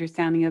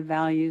understanding of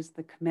values,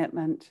 the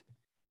commitment.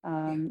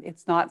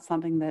 It's not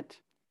something that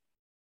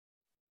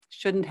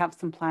shouldn't have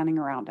some planning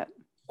around it.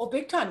 Well,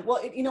 big time. Well,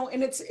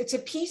 and it's a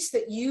piece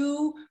that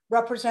you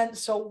represent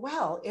so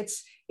well.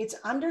 It's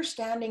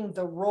understanding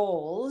the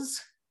roles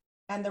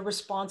and the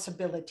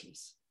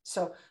responsibilities.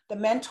 So the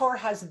mentor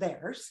has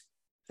theirs,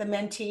 the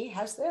mentee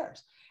has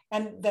theirs,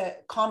 and the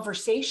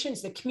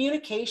conversations, the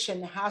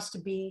communication has to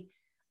be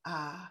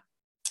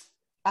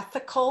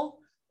ethical,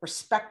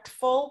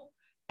 respectful,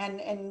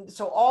 and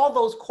so all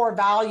those core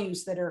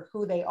values that are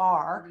who they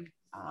are.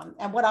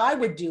 And what I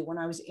would do when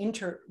I was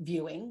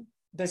interviewing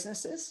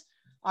businesses,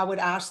 I would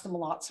ask them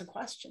lots of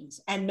questions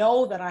and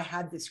know that I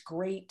had this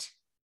great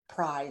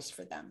prize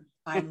for them.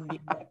 I knew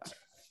it,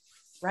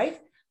 right?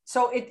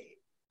 So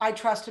I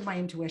trusted my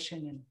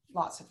intuition and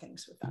lots of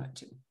things with that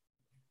too.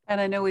 And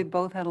I know we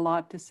both had a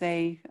lot to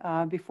say.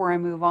 Before I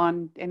move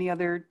on, any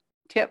other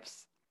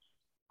tips?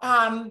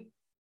 I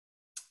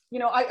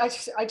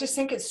just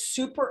think it's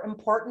super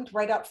important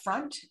right up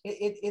front.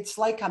 It's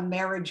like a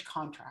marriage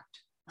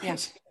contract. Right?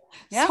 Yes.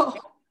 Yeah. So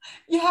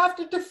you have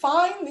to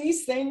define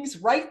these things,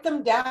 write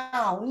them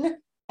down,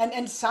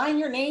 and sign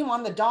your name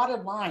on the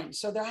dotted line.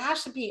 So there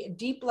has to be a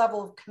deep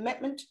level of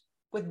commitment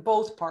with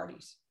both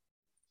parties.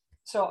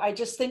 So I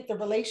just think the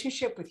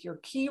relationship with your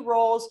key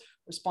roles,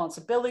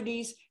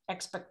 responsibilities,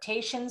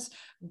 expectations,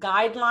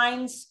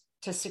 guidelines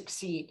to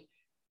succeed.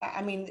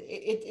 I mean,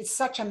 it's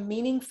such a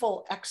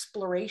meaningful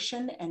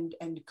exploration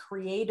and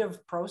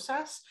creative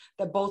process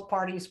that both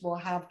parties will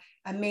have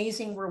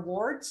amazing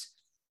rewards.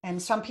 And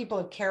some people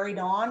have carried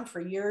on for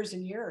years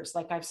and years,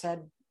 like I've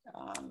said.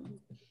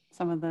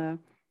 Some of the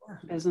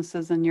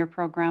businesses in your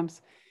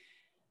programs.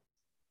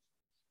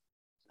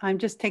 I'm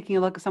just taking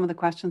a look at some of the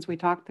questions we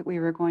talked that we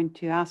were going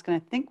to ask, and I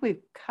think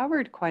we've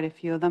covered quite a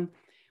few of them.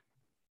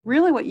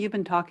 Really what you've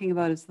been talking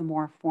about is the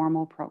more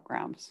formal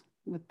programs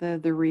with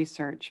the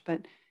research,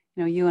 but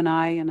you and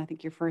I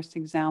think your first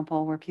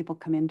example where people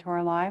come into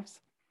our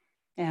lives,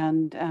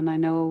 and I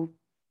know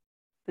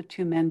the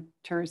two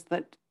mentors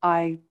that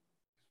I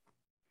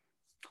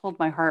hold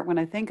my heart when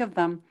I think of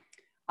them.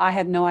 I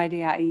had no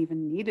idea I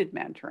even needed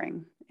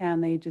mentoring,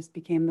 and they just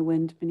became the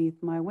wind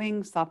beneath my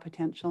wings, saw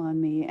potential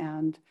in me,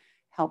 and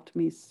helped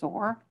me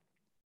soar.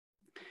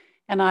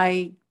 And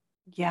I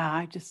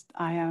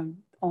am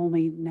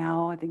only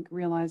now, I think,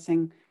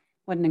 realizing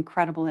what an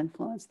incredible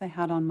influence they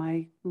had on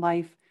my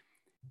life.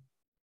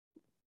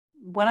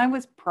 When I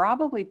was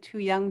probably too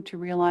young to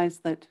realize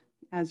that,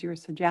 as you were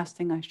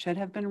suggesting, I should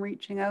have been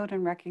reaching out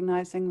and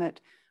recognizing that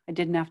I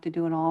didn't have to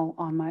do it all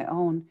on my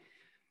own.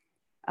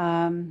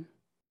 And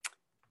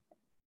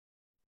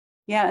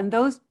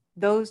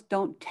those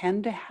don't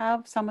tend to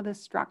have some of the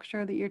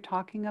structure that you're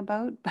talking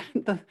about,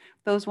 but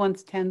those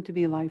ones tend to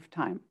be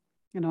lifetime.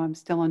 I'm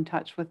still in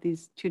touch with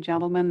these two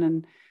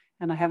gentlemen,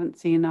 and I haven't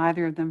seen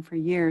either of them for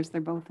years.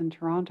 They're both in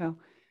Toronto.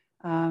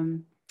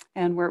 And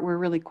we're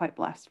really quite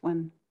blessed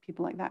when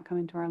people like that come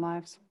into our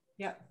lives.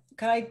 Yeah.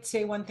 Can I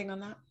say one thing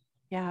on that?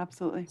 Yeah,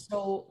 absolutely.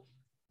 So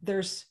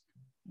there's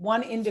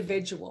one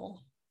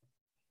individual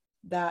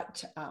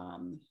that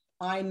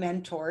I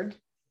mentored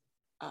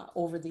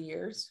over the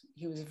years.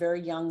 He was a very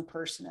young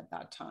person at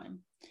that time.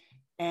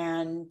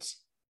 And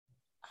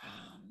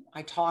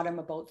I taught him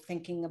about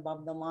thinking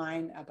above the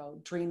line,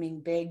 about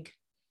dreaming big,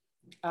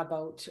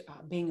 about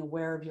being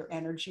aware of your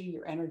energy.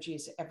 Your energy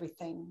is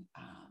everything,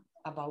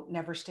 about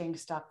never staying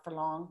stuck for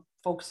long,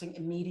 focusing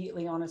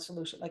immediately on a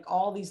solution, like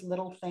all these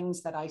little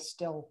things that I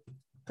still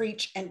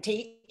preach and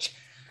teach.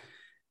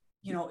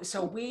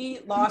 So we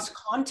lost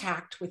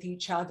contact with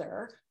each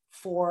other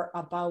for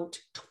about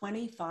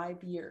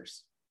 25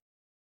 years.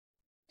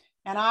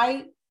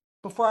 And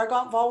before I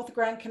got involved with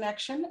the Grand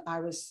Connection,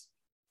 I was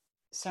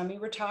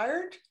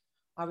semi-retired.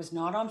 I was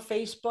not on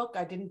Facebook.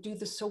 I didn't do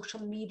the social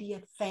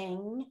media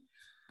thing.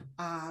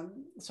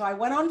 So I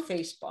went on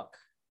Facebook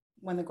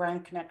when the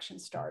Grand Connection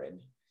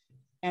started.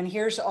 And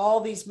here's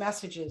all these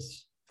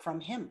messages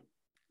from him.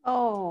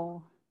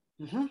 Oh.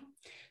 Mm-hmm.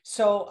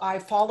 So I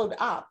followed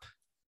up.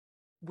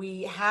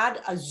 We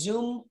had a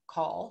Zoom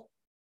call,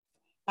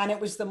 and it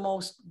was the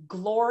most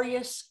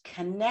glorious,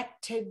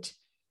 connected,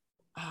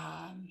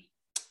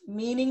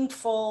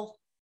 meaningful.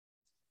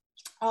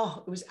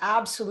 Oh, it was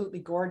absolutely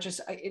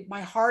gorgeous.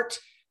 My heart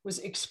was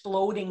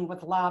exploding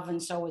with love,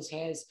 and so was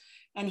his.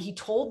 And he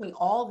told me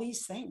all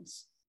these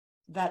things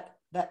that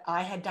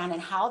I had done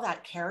and how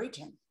that carried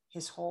him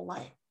his whole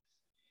life.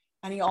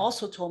 And he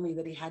also told me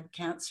that he had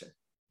cancer.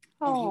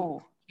 Oh.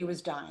 And he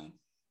was dying.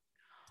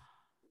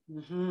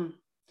 Mm-hmm.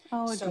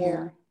 Oh, So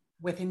dear.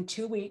 within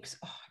 2 weeks,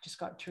 I just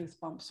got truth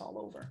bumps all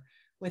over.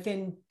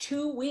 Within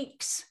 2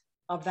 weeks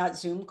of that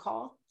Zoom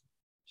call,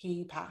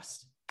 he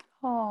passed.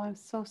 Oh, I'm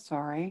so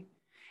sorry.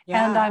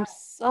 And Yeah. I'm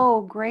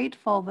so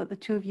grateful that the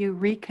two of you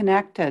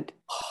reconnected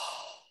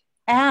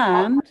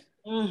and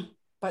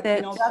But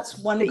that that's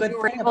one that good you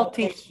were thing able about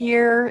to it.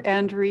 hear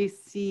and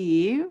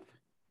receive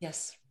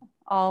Yes.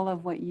 all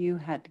of what you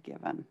had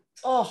given.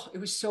 Oh, it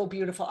was so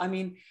beautiful. I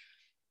mean,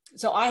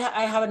 so I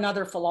have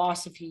another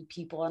philosophy,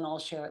 people, and I'll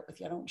share it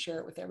with you. I don't share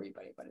it with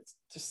everybody, but it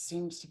just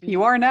seems to be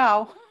You are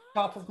now.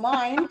 top of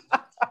mind.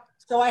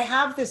 So I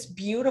have this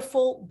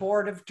beautiful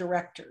board of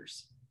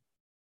directors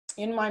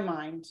in my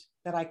mind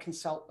that I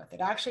consult with.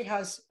 It actually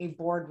has a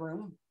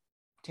boardroom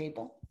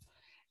table,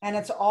 and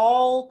it's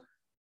all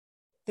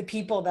the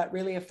people that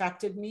really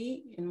affected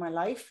me in my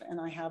life, and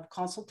I have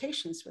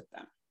consultations with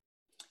them.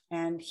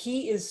 And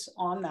he is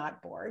on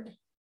that board.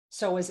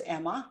 So is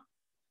Emma,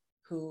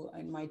 who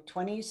in my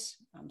 20s.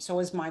 So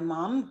is my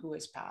mom, who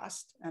has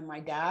passed, and my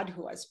dad,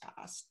 who has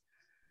passed,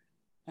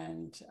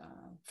 and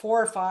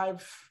 4 or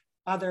 5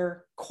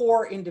 other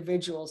core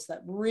individuals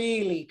that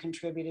really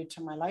contributed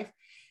to my life.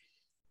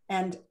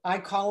 And I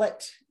call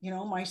it,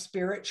 my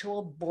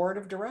spiritual board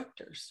of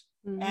directors.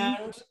 Mm-hmm.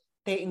 And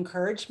they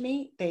encourage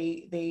me.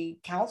 They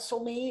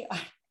counsel me.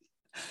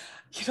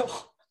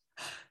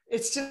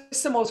 It's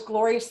just the most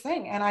glorious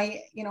thing. And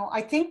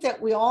I think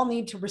that we all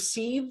need to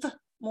receive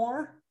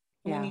more.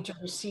 Yeah. We need to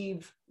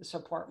receive the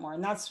support more.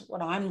 And that's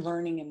what I'm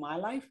learning in my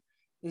life,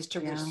 is to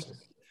receive.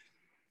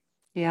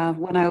 Yeah.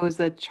 When I was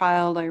a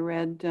child, I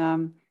read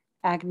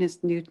Agnes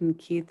Newton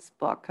Keith's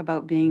book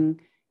about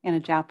being in a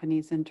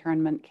Japanese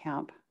internment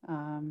camp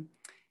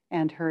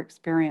and her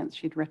experience.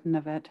 She'd written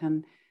of it.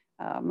 And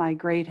my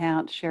great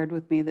aunt shared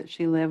with me that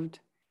she lived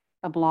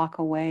a block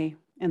away.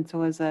 And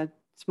so as a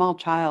small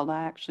child,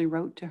 I actually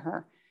wrote to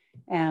her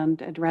and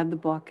had read the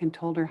book and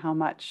told her how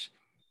much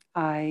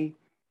I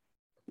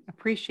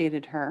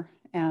appreciated her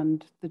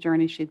and the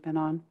journey she'd been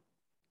on.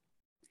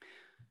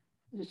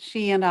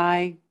 She and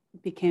I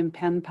became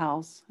pen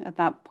pals. At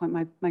that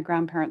point, my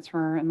grandparents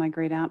were, and my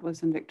great aunt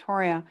was in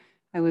Victoria.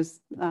 I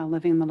was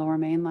living in the Lower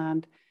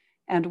Mainland,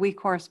 and we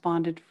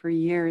corresponded for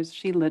years.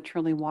 She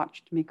literally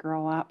watched me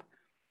grow up.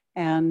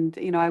 And,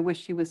 I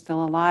wish she was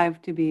still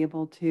alive to be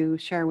able to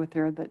share with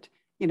her that,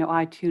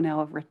 I too now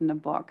have written a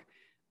book,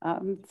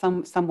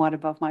 somewhat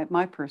above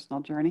my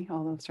personal journey,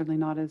 although certainly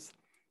not as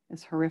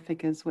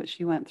horrific as what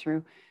she went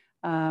through.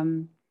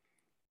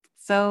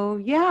 So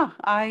yeah,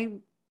 I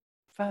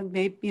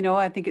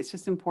think it's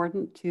just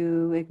important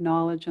to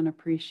acknowledge and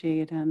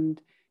appreciate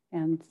and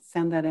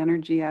send that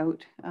energy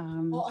out.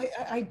 Well,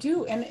 I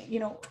do. And,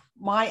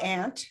 my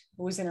aunt,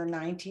 who was in her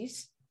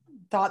 90s,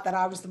 thought that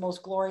I was the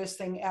most glorious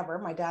thing ever.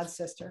 My dad's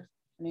sister,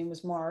 her name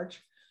was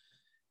Marge.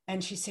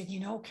 And she said,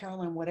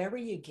 Carolyn, whatever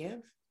you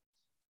give,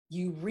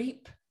 you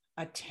reap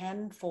a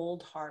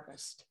 10-fold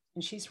harvest.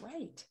 And she's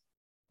right.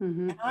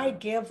 Mm-hmm. And I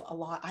give a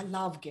lot. I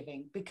love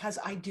giving because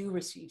I do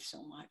receive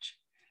so much.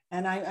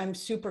 And I'm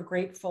super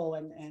grateful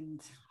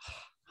and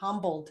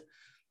humbled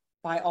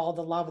by all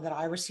the love that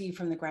I receive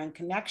from the Grand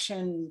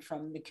Connection,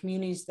 from the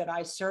communities that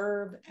I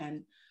serve.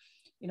 And,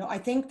 I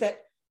think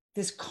that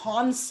this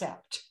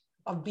concept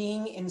of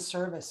being in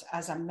service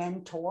as a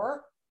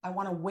mentor, I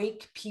want to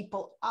wake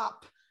people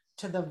up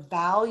to the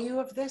value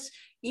of this.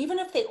 Even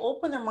if they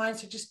open their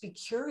minds to just be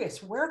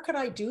curious, where could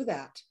I do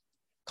that?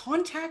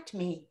 Contact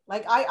me.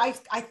 Like I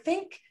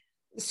think,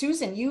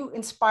 Susan, you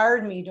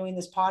inspired me doing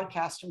this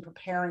podcast and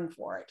preparing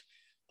for it,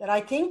 that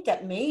I think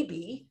that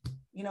maybe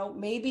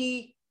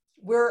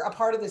we're a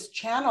part of this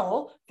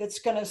channel that's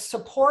going to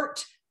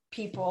support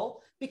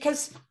people,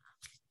 because,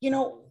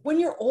 when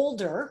you're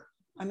older,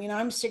 I mean,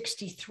 I'm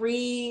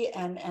 63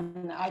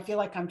 and I feel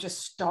like I'm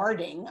just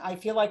starting. I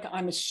feel like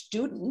I'm a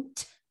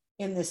student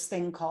in this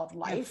thing called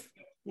life.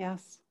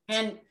 Yes.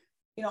 And,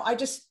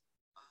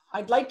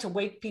 I'd like to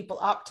wake people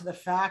up to the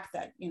fact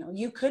that,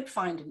 you could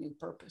find a new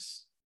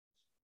purpose,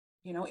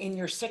 in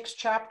your 6th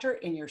chapter,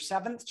 in your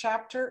 7th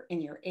chapter,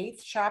 in your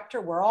 8th chapter.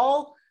 We're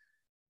all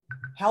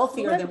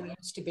healthier than we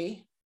used to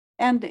be.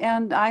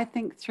 And I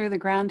think through the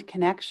Grand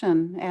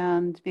Connection,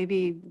 and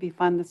maybe be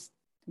fun, this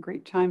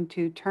great time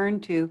to turn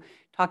to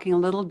talking a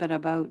little bit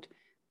about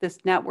this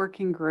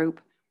networking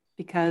group,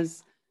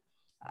 because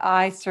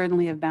I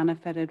certainly have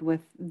benefited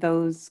with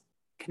those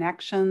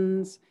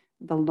connections,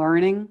 the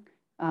learning,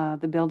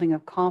 the building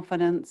of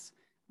confidence,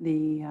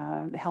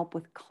 the help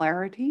with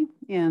clarity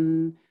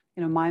in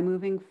my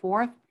moving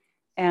forth,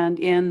 and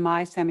in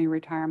my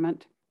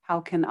semi-retirement, how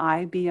can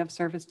I be of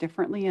service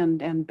differently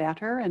and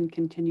better and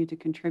continue to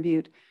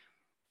contribute.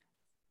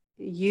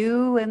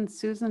 You and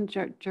Susan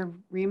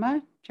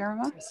Jarima,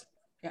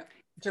 yeah,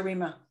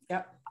 Jarima,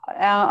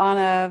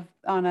 yeah,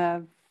 on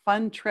a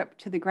fun trip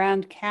to the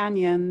Grand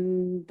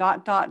Canyon. ...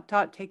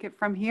 Take it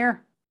from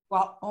here.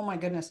 Well, oh my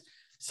goodness.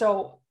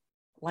 So,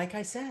 like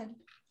I said,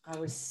 I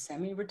was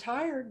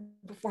semi-retired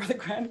before the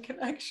Grand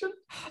Connection.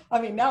 I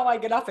mean, now I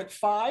get up at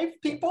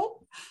 5,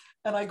 people,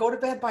 and I go to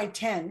bed by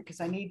 10 because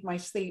I need my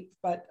sleep,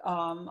 but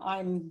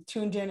I'm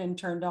tuned in and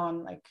turned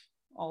on like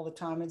all the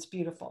time. It's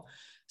beautiful.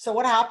 So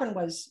what happened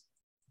was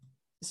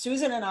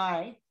Susan and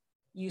I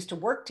used to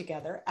work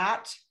together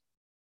at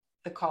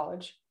the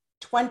college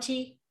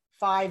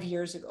 25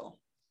 years ago.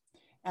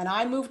 And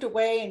I moved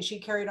away and she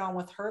carried on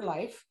with her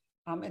life.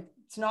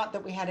 It's not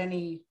that we had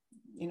any,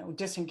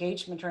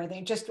 disengagement or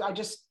anything.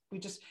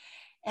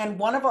 And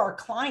one of our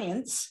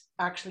clients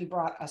actually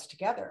brought us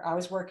together. I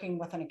was working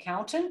with an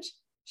accountant.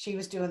 She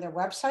was doing their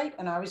website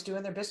and I was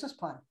doing their business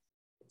plan.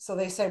 So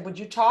they said, would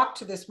you talk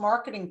to this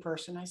marketing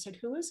person? I said,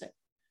 who is it?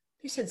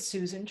 They said,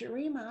 Susan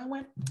Jarima. I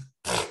went,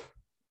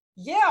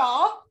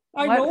 yeah,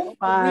 I know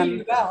her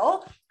really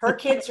well. Her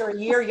kids are a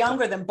year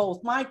younger than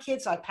both my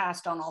kids. I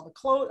passed on all the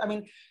clothes. I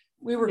mean,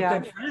 we were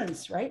good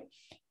friends, right?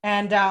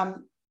 And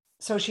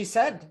so she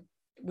said,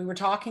 we were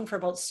talking for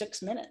about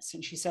 6 minutes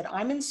and she said,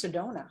 I'm in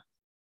Sedona.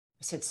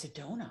 I said,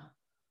 Sedona?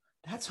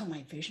 That's on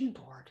my vision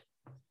board.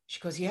 She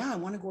goes, yeah, I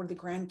want to go to the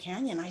Grand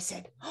Canyon. I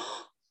said,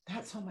 oh,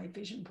 that's on my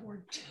vision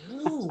board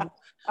too.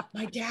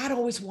 My dad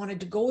always wanted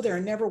to go there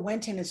and never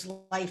went in his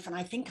life. And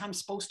I think I'm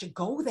supposed to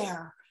go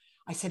there.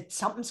 I said,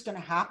 something's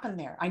going to happen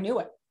there. I knew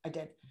it. I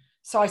did.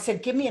 So I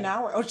said, give me an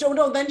hour. Oh,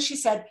 no. Then she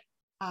said,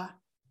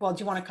 well,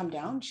 do you want to come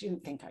down? She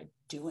didn't think I'd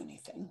do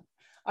anything.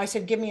 I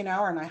said, give me an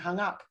hour. And I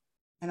hung up.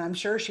 And I'm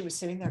sure she was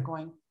sitting there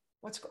going,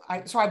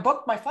 so I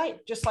booked my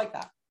flight just like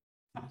that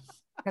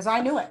because I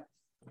knew it.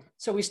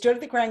 So we stood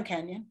at the Grand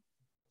Canyon.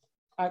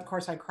 Of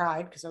course, I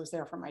cried because I was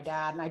there for my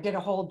dad. And I did a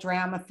whole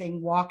drama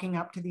thing walking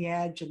up to the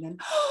edge and then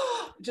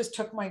just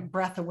took my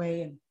breath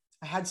away. And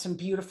I had some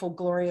beautiful,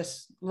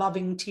 glorious,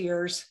 loving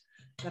tears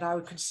that I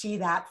could see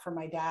that for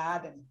my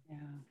dad.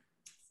 And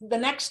the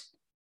next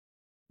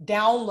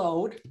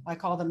download, I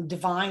call them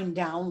divine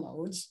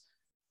downloads,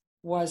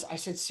 was I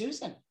said,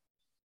 Susan,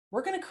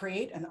 we're going to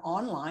create an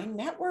online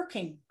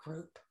networking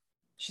group.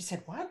 She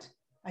said, what?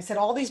 I said,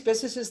 all these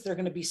businesses, they're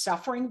going to be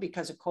suffering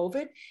because of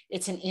COVID.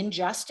 It's an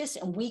injustice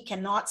and we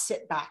cannot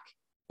sit back.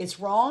 It's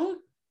wrong.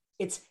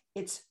 It's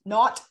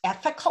not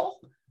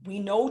ethical. We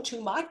know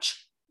too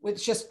much.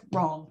 It's just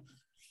wrong.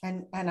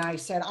 And I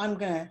said, I'm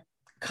going to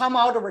come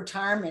out of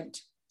retirement.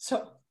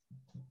 So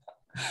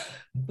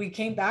we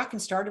came back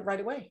and started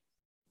right away.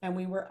 And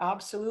we were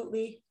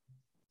absolutely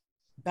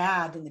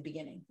bad in the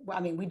beginning. I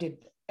mean, we did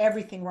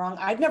everything wrong.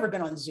 I'd never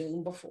been on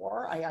Zoom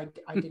before. I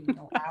didn't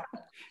know how.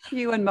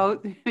 You and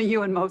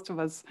most of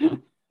us.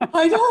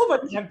 I know,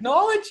 but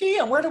technology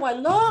and where do I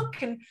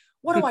look and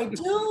what do I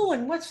do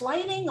and what's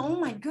lighting? Oh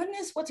my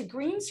goodness, what's a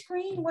green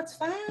screen? What's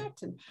that?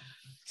 And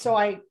so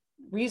I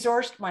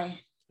resourced my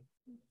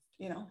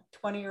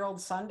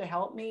 20-year-old son to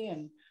help me.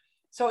 And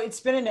so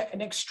it's been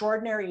an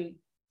extraordinary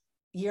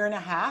year and a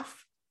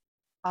half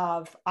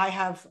of, I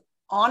have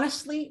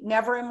honestly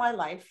never in my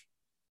life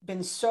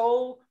been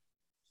so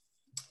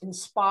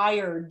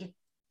inspired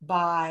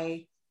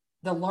by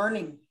the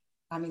learning.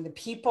 I mean, the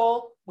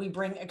people, we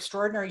bring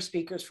extraordinary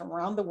speakers from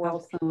around the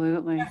world.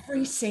 Absolutely.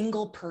 Every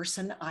single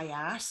person I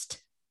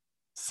asked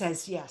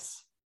says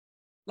yes,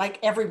 like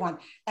everyone.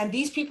 And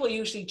these people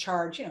usually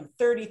charge,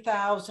 $30,000,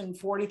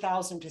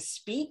 $40,000 to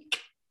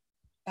speak.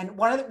 And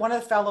one of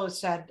the fellows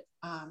said,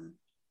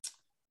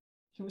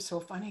 he was so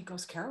funny. He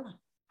goes, Carolyn,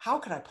 how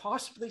could I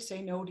possibly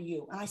say no to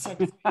you? And I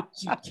said,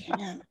 you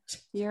can't.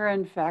 You're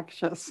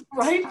infectious.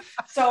 Right?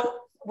 So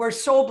we're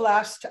so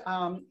blessed.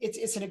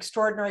 It's an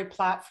extraordinary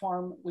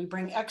platform. We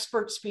bring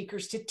expert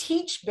speakers to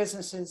teach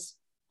businesses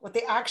what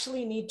they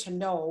actually need to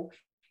know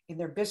in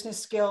their business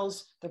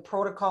skills, their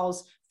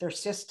protocols, their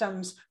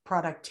systems,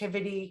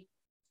 productivity,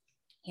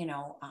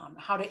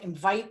 how to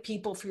invite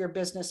people for your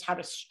business, how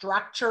to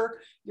structure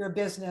your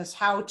business,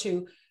 how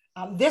to,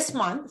 this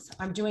month,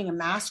 I'm doing a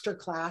master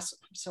class.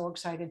 I'm so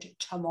excited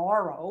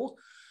tomorrow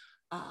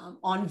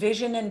on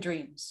vision and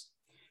dreams,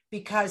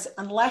 because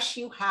unless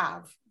you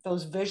have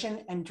those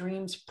vision and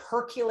dreams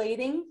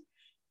percolating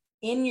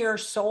in your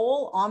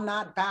soul on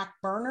that back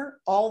burner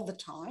all the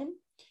time,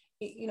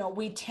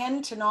 we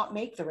tend to not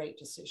make the right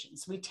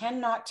decisions. We tend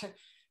not to,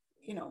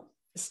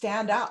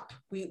 stand up.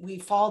 We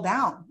fall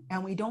down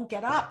and we don't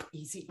get up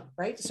easy,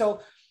 right?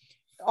 So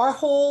our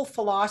whole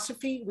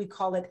philosophy, we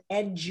call it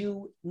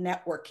edu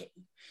networking.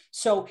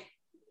 So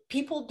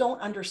people don't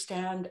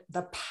understand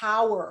the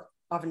power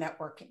of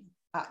networking.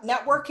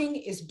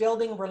 Networking is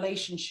building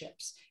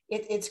relationships.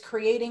 It's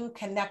creating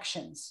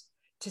connections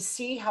to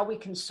see how we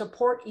can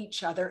support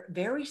each other,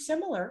 very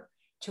similar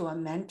to a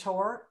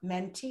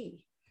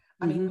mentor-mentee.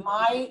 I mean,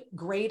 my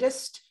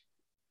greatest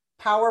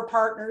power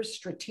partners,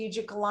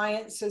 strategic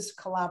alliances,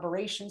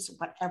 collaborations,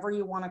 whatever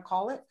you want to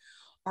call it,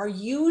 are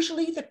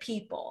usually the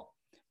people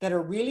that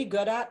are really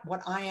good at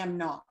what I am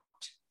not.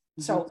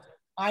 Mm-hmm. So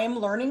I am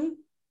learning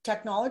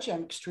technology.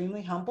 I'm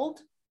extremely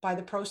humbled by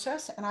the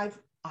process, and I've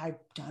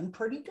done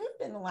pretty good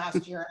in the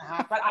last year and a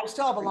half, but I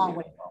still have a long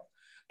way to go.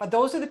 But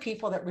those are the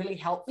people that really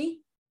help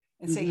me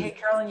and say, hey,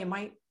 Carolyn, you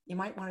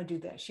might want to do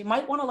this. You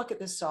might want to look at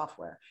this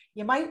software.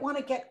 You might want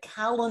to get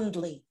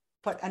Calendly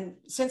put. And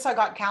since I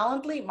got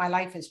Calendly, my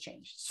life has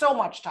changed. So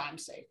much time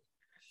saved.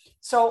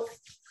 So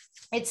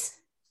it's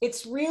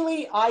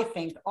really, I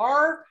think,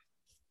 our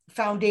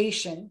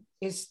foundation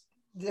is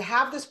to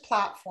have this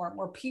platform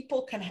where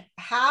people can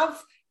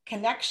have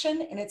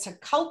connection, and it's a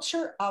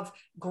culture of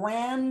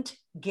grand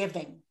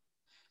giving.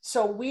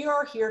 So we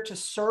are here to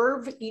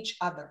serve each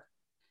other.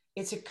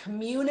 It's a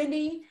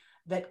community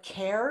that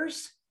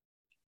cares.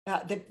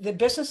 The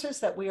businesses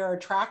that we are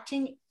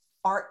attracting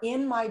are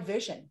in my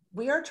vision.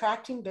 We are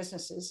attracting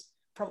businesses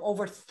from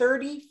over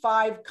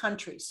 35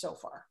 countries so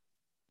far.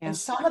 Yeah. And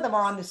some of them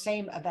are on the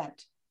same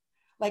event.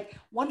 Like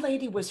one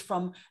lady was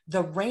from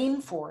the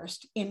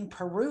rainforest in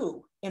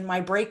Peru in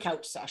my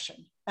breakout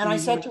session. And I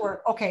said to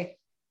her, okay,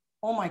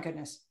 oh my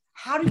goodness,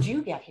 how did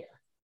you get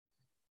here?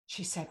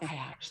 She said, I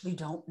actually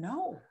don't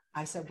know.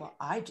 I said, well,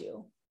 I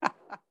do.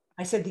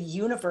 I said, the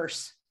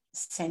universe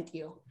sent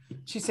you.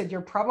 She said,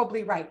 you're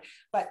probably right.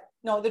 But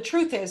no, the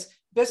truth is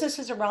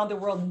businesses around the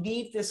world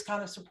need this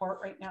kind of support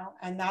right now.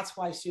 And that's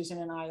why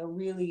Susan and I are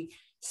really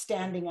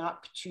standing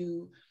up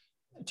to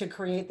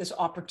create this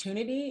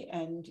opportunity.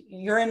 And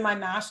you're in my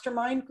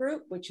mastermind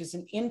group, which is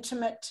an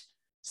intimate,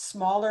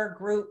 smaller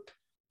group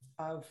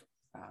of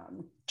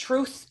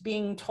truth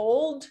being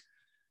told,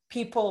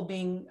 people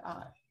being,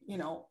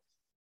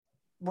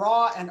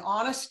 raw and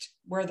honest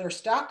where they're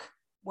stuck,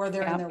 where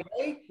they're in their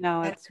way.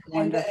 No, it's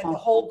wonderful. And the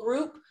whole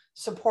group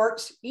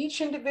supports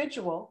each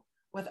individual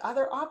with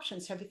other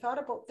options. Have you thought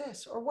about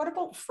this? Or what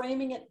about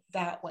framing it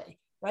that way,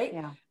 right?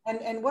 Yeah.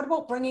 And what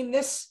about bringing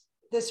this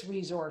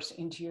resource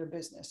into your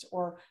business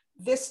or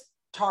this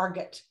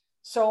target?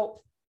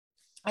 So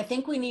I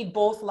think we need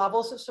both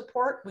levels of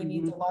support. We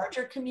need the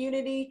larger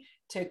community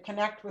to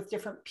connect with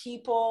different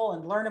people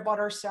and learn about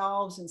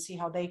ourselves and see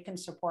how they can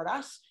support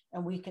us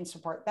and we can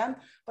support them,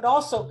 but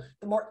also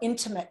the more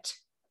intimate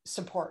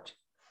support.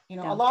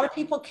 A lot of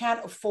people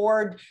can't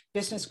afford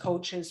business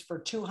coaches for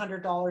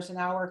 $200 an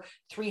hour,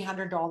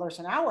 $300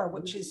 an hour,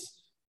 which is,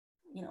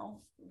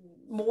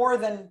 more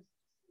than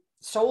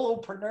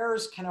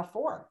solopreneurs can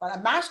afford. But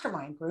a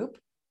mastermind group,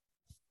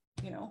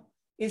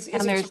 is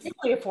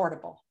extremely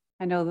affordable.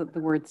 I know that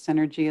the word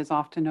synergy is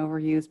often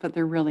overused, but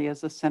there really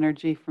is a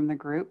synergy from the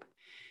group.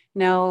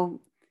 Now,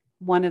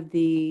 one of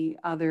the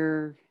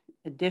other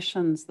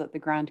additions that the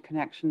Grand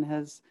Connection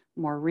has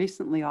more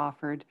recently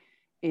offered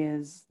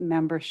is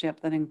membership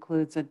that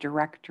includes a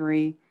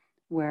directory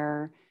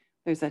where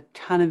there's a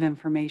ton of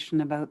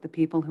information about the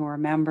people who are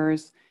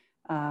members,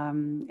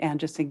 and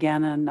just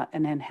again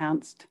an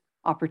enhanced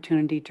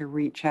opportunity to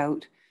reach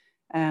out.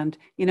 And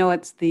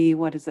it's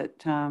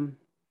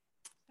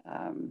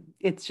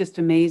it's just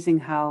amazing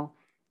how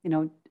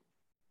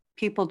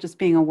people just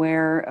being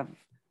aware of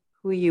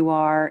who you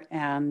are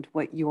and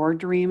what your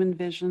dream and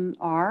vision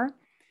are.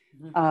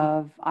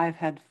 I've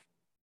had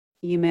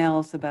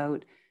emails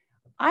about,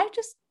 I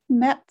just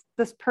met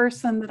this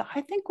person that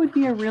I think would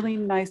be a really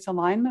nice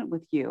alignment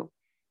with you,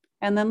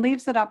 and then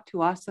leaves it up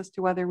to us as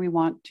to whether we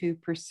want to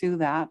pursue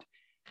that.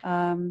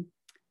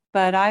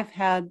 But I've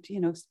had,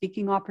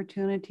 speaking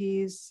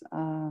opportunities.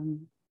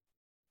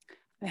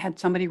 I had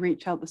somebody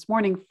reach out this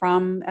morning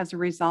as a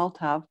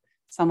result of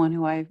someone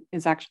who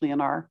is actually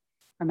in our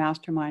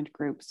mastermind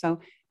group.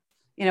 So,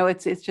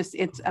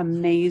 it's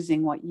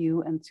amazing what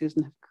you and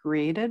Susan have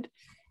created.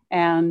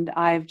 And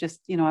I've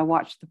just, I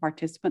watched the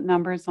participant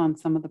numbers on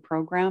some of the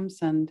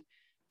programs. And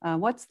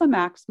what's the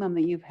maximum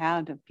that you've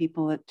had of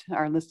people that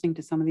are listening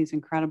to some of these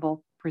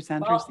incredible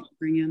presenters that you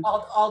bring in?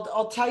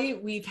 I'll tell you,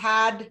 we've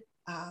had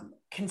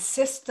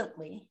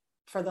consistently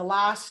for the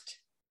last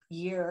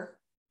year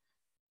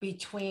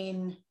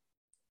between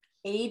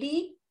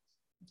 80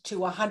 to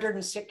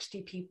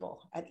 160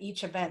 people at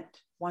each event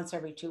once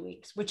every 2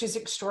 weeks, which is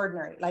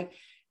extraordinary. Like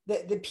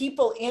the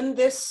people in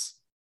this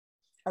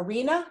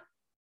arena,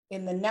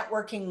 in the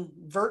networking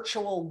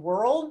virtual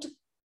world,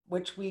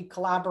 which we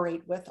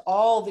collaborate with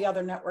all the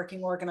other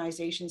networking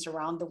organizations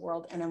around the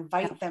world and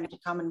invite them to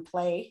come and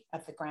play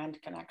at the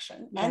Grand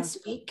Connection and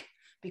speak,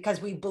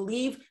 because we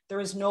believe there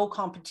is no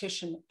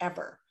competition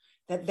ever,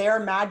 that their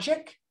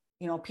magic,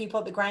 people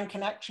at the Grand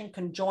Connection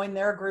can join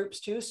their groups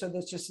too. So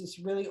there's just this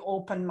really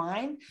open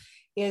mind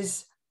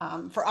is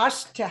for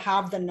us to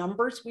have the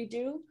numbers we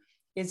do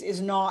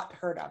is not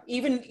heard of.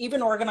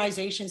 Even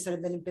organizations that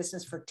have been in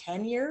business for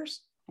 10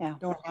 years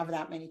don't have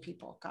that many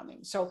people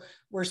coming. So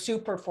we're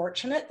super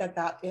fortunate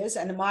that is,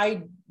 and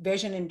my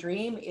vision and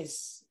dream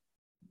is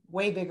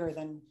way bigger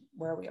than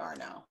where we are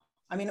now.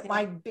 I mean,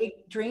 my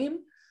big dream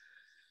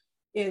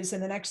is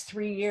in the next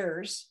 3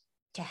 years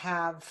to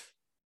have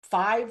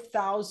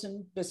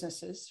 5,000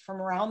 businesses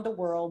from around the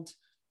world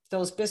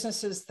those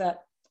businesses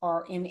that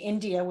are in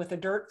India with a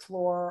dirt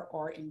floor,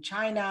 or in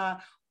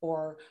China,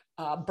 or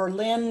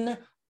Berlin,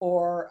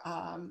 or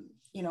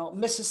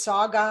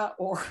Mississauga,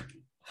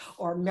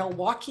 or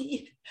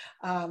Milwaukee.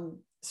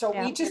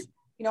 So we just,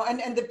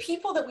 and the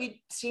people that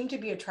we seem to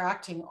be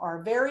attracting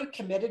are very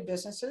committed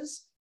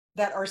businesses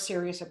that are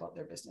serious about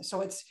their business.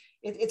 So it's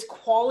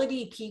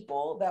quality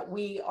people that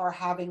we are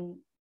having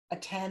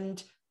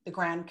attend the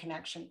Grand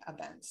Connection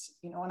events,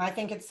 and I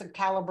think it's the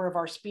caliber of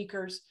our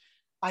speakers.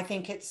 I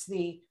think it's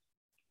the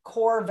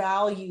core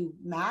value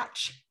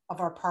match of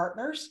our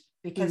partners,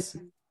 because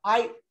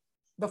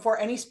before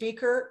any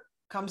speaker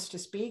comes to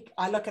speak,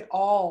 I look at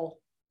all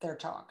their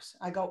talks.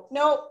 I go,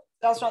 no,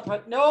 that's not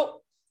what, no.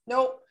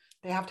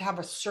 They have to have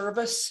a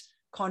service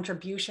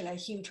contribution, a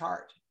huge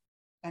heart,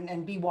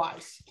 and be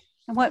wise.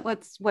 And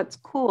what's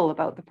cool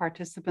about the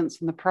participants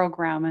in the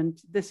program, and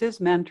this is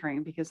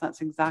mentoring because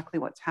that's exactly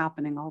what's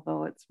happening,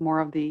 although it's more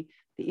of the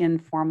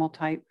informal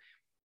type,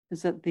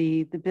 is that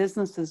the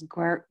businesses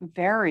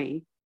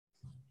vary,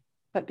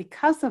 but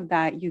because of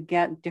that, you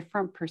get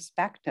different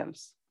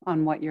perspectives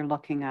on what you're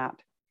looking at.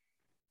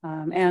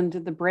 And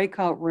the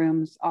breakout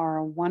rooms are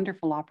a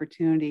wonderful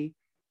opportunity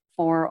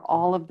for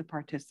all of the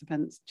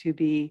participants to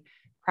be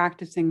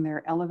practicing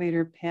their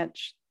elevator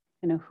pitch.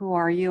 Who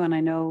are you? And I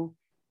know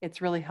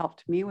it's really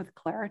helped me with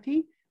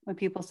clarity when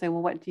people say,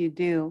 well, what do you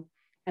do?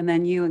 And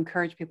then you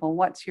encourage people,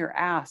 what's your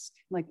ask?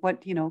 Like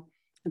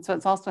and so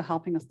it's also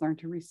helping us learn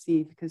to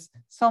receive, because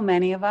so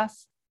many of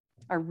us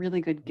are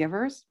really good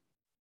givers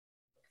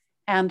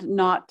and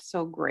not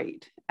so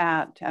great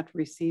at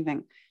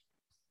receiving.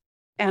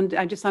 And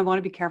I want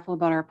to be careful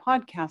about our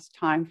podcast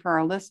time for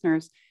our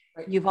listeners.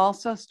 Right. You've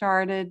also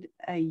started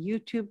a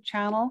YouTube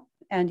channel,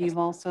 and you've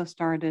also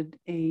started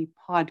a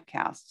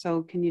podcast.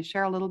 So can you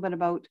share a little bit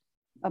about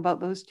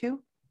those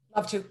two?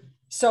 Love to.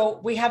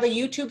 So we have a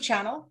YouTube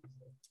channel.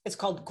 It's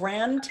called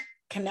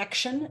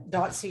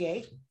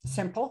grandconnection.ca.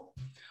 Simple.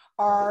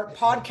 Our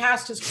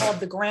podcast is called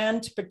The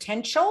Grand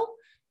Potential.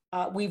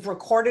 We've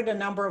recorded a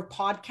number of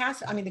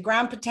podcasts. I mean, the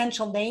Grand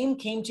Potential name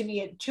came to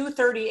me at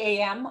 2:30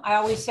 a.m. I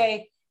always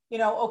say,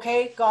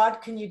 okay,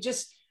 God, can you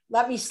just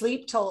let me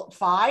sleep till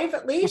 5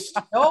 at least?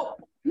 No.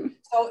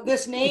 So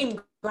this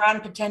name,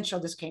 Grand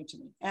Potential, just came to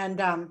me.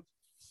 And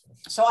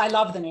so I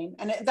love the name.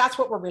 And that's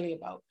what we're really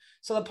about.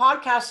 So the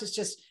podcast is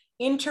just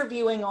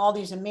interviewing all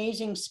these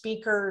amazing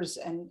speakers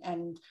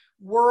and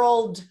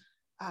world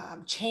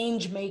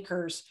change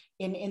makers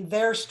in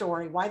their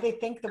story, why they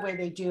think the way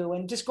they do,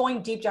 and just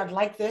going deep dive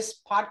like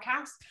this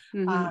podcast.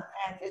 And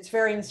it's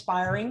very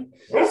inspiring.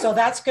 So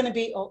that's going to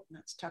be,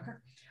 that's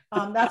Tucker.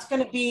 That's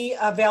going to be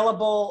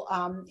available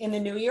in the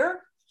new year.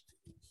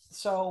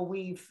 So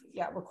we've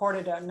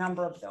recorded a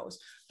number of those.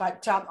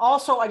 But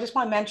also, I just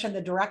want to mention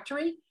the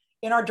directory.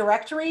 In our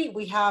directory,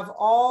 we have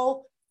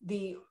all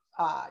the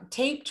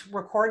taped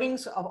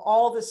recordings of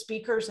all the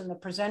speakers and the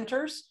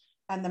presenters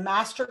and the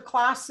master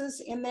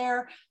classes in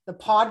there, the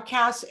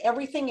podcasts,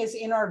 everything is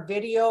in our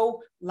video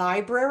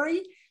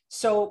library.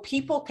 So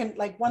people can,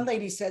 like one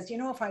lady says,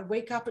 if I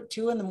wake up at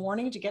 2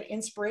 a.m. to get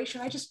inspiration,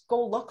 I just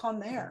go look on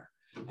there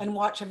and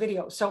watch a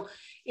video. So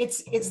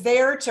it's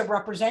there to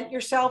represent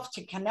yourself,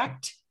 to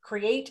connect,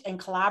 create, and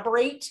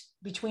collaborate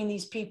between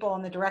these people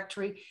on the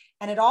directory.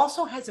 And it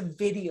also has a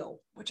video,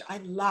 which I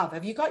love.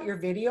 Have you got your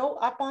video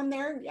up on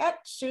there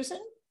yet,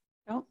 Susan?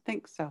 I don't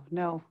think so,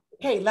 no.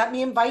 Okay, let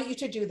me invite you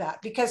to do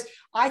that, because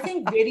I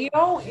think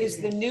video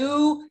is the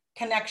new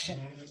connection.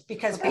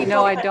 Because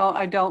no,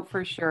 I don't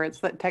for sure.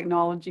 It's that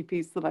technology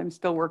piece that I'm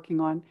still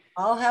working on.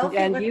 I'll help you.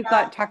 And you've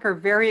got Tucker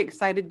very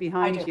excited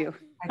behind you.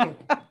 I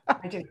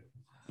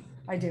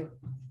do.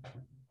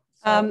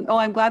 So.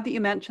 I'm glad that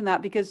you mentioned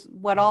that, because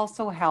what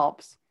also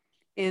helps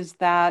is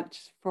that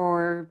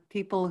for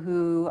people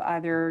who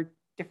either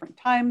different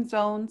time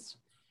zones,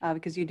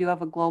 because you do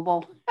have a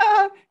global,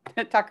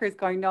 Tucker's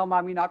going, no,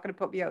 Mom, you're not going to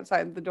put me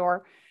outside the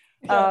door.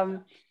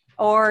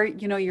 Or,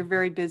 you're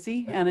very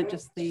busy and it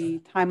just, the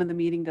time of the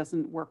meeting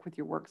doesn't work with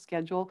your work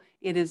schedule.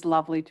 It is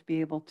lovely to be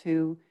able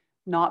to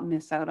not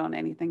miss out on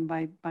anything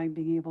by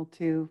being able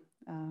to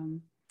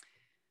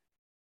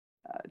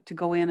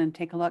go in and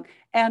take a look.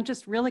 And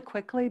just really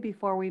quickly,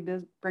 before we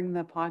bring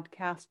the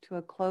podcast to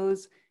a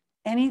close,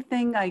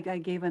 anything, I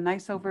gave a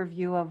nice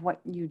overview of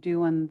what you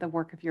do and the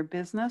work of your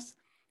business.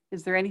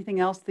 Is there anything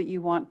else that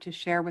you want to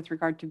share with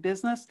regard to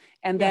business?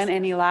 And then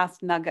any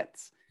last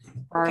nuggets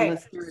for our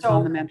listeners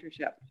on the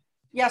mentorship?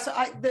 Yes,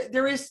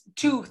 there is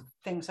 2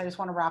 things I just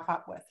want to wrap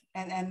up with.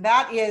 And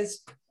that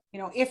is,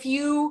 if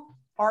you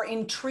are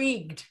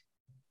intrigued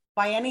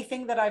by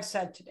anything that I've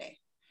said today,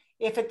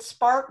 if it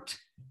sparked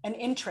an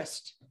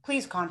interest,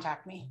 please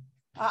contact me.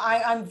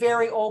 I'm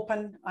very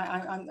open.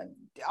 I'm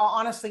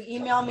honestly,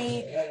 email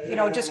me,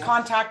 just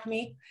contact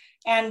me.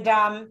 And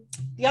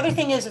the other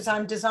thing is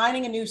I'm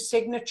designing a new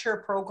signature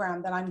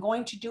program that I'm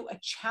going to do a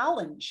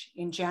challenge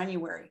in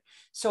January.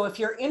 So if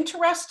you're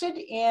interested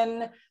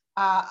in,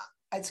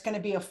 it's going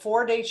to be a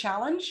 4-day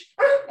challenge,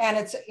 and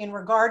it's in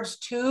regards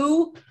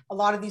to a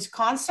lot of these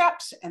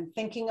concepts and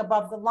thinking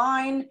above the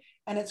line.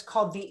 And it's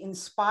called the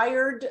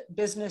Inspired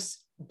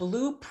Business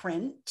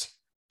Blueprint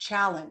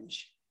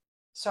Challenge.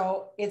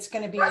 So it's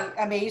going to be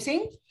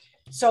amazing.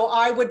 So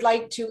I would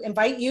like to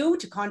invite you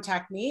to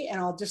contact me, and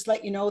I'll just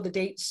let you know the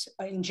dates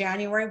in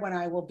January when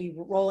I will be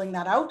rolling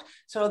that out.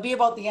 So it'll be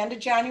about the end of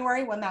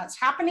January when that's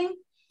happening.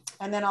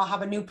 And then I'll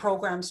have a new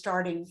program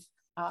starting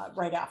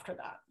right after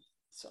that.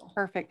 So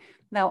perfect.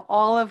 Now,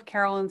 all of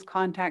Carolyn's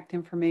contact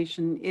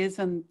information is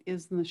in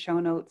the show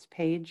notes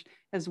page,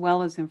 as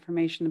well as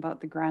information about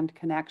the Grand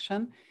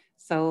Connection.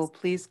 So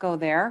please go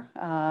there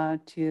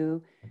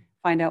to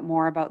find out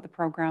more about the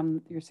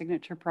program, your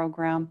signature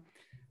program.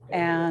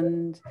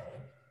 And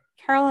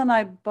Carolyn and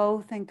I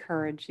both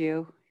encourage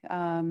you,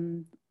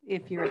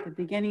 if you're at the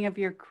beginning of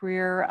your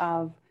career,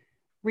 of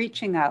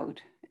reaching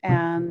out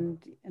and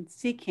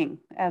seeking,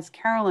 as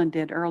Carolyn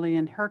did early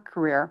in her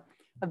career,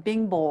 of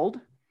being bold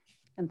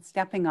and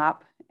stepping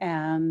up.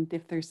 And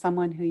if there's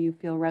someone who you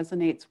feel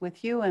resonates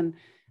with you and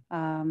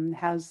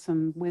has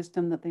some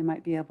wisdom that they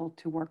might be able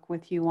to work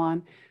with you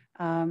on,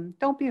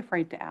 don't be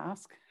afraid to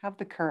ask. Have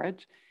the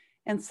courage.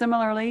 And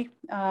similarly,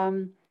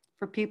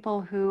 for people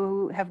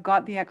who have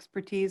got the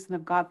expertise and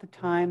have got the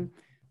time,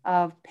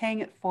 of paying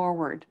it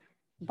forward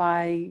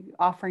by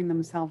offering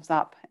themselves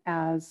up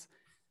as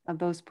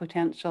those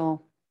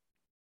potential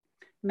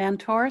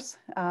mentors.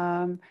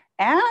 And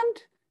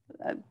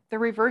the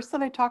reverse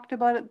that I talked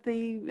about at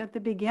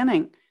the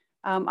beginning.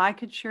 I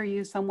could sure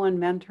use someone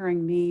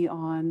mentoring me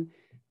on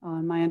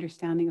my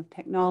understanding of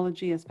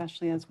technology,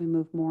 especially as we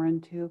move more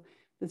into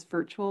this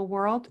virtual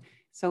world.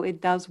 So it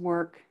does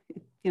work,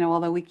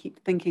 although we keep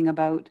thinking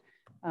about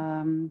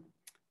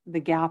the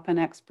gap in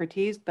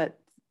expertise, but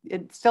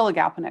it's still a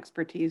gap in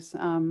expertise.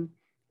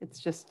 It's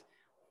just,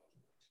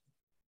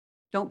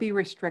 don't be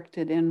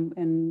restricted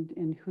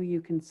in who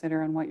you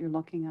consider and what you're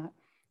looking at.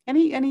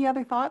 Any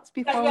other thoughts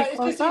before we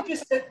close up?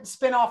 Just to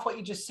spin off what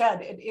you just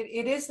said,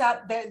 it is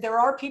that there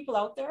are people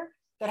out there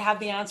that have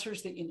the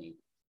answers that you need.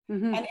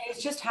 Mm-hmm. And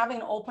it's just having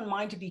an open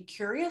mind to be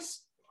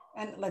curious,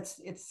 and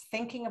it's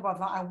thinking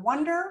about, I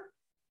wonder,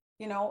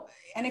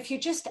 and if you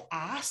just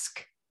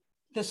ask,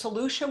 the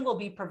solution will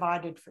be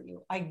provided for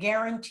you. I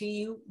guarantee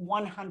you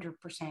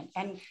 100%.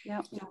 And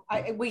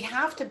we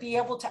have to be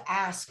able to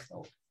ask,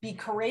 though. Be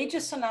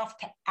courageous enough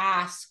to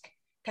ask,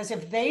 because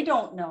if they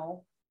don't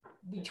know,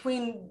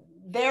 between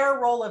their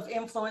role of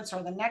influence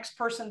or the next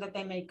person that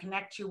they may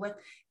connect you with,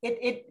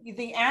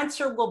 the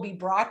answer will be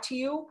brought to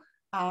you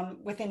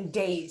within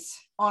days,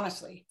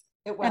 honestly.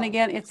 It will. And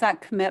again, it's that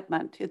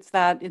commitment. It's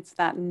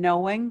that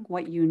knowing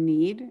what you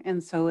need.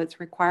 And so it's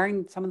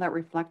requiring some of that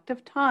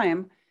reflective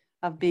time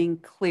of being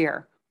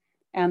clear,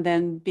 and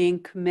then being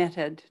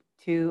committed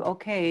to,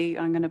 okay,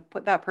 I'm going to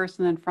put that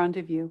person in front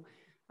of you,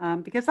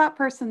 because that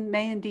person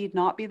may indeed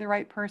not be the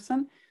right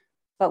person,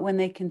 but when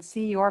they can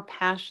see your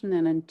passion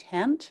and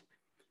intent,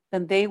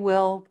 then they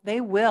will,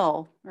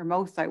 or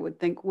most I would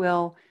think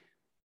will,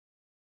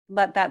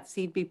 let that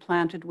seed be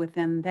planted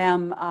within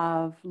them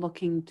of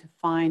looking to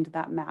find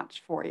that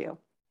match for you.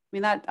 I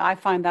mean, I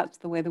find that's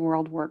the way the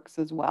world works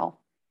as well.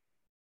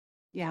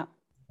 Yeah.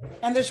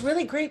 And there's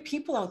really great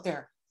people out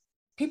there.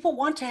 People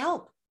want to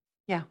help.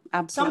 Yeah,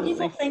 absolutely. Some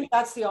people think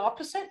that's the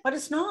opposite, but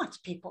it's not,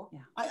 people. Yeah.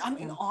 I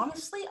mean,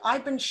 honestly,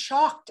 I've been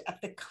shocked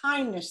at the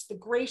kindness, the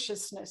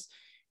graciousness.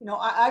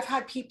 I've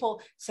had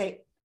people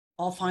say,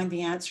 I'll find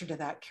the answer to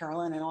that,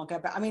 Carolyn, and I'll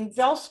get back. I mean,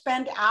 they'll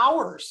spend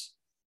hours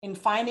in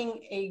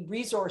finding a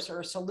resource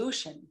or a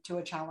solution to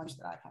a challenge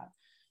that I've had.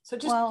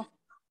 So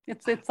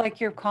it's like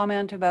your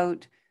comment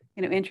about,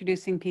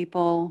 introducing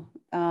people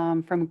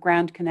from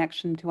Grand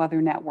Connection to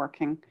other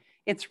networking.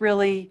 It's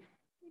really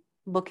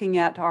looking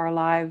at our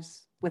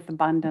lives with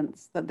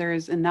abundance, that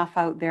there's enough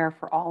out there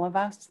for all of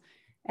us.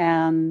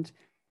 And,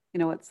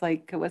 it's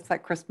like, what's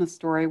that Christmas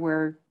story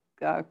where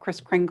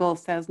Kris Kringle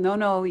says,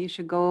 no, you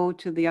should go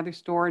to the other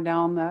store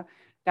down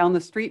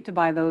the street to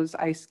buy those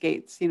ice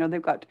skates.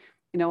 They've got,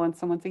 and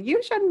someone saying,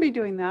 you shouldn't be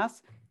doing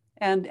this.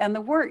 And the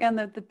work and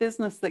the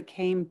business that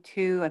came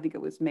to, I think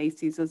it was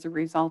Macy's, as a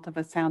result of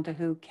a Santa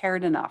who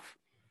cared enough.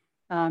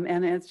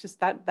 And it's just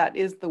that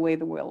is the way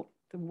the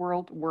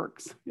world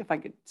works, if I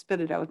could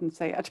spit it out and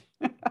say it.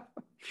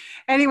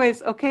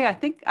 Anyways, okay, I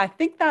think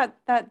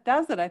that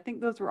does it. I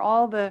think those were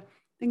all the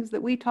things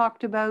that we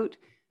talked about.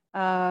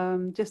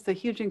 Just a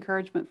huge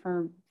encouragement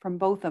from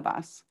both of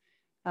us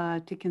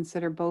to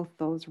consider both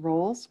those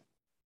roles.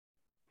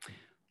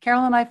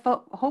 Carolyn, I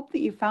hope that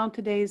you found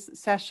today's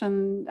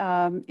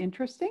session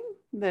interesting,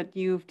 that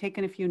you've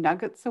taken a few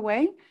nuggets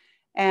away,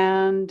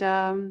 and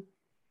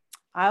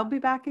I'll be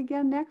back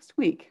again next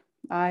week.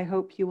 I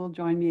hope you will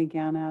join me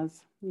again,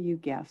 as you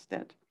guessed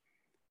it.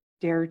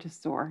 Dare to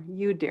soar.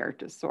 You dare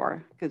to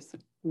soar, because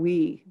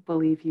we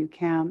believe you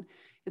can.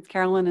 It's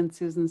Carolyn and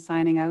Susan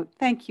signing out.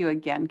 Thank you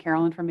again,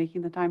 Carolyn, for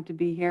making the time to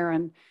be here,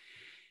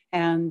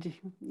 and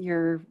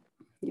your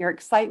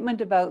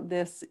excitement about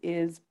this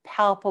is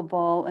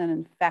palpable and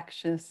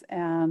infectious,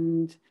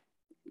 and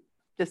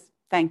just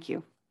thank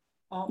you.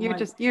 Oh, you're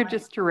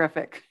just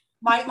terrific.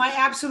 My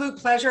absolute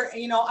pleasure.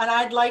 And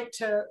I'd like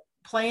to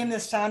play in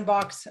this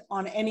sandbox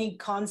on any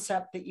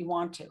concept that you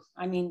want to.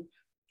 I mean,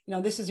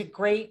 this is a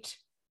great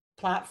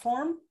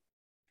platform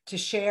to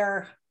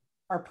share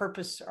our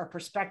purpose, our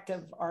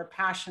perspective, our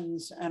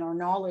passions, and our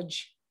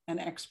knowledge and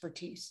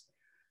expertise.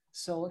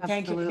 So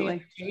thank you for the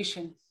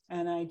invitation.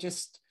 And I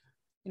just,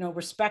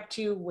 respect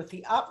you with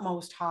the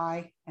utmost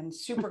high, and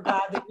super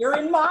glad that you're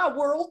in my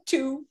world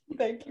too.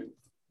 Thank you.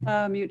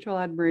 Mutual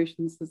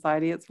Admiration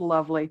Society. It's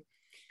lovely.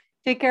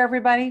 Take care,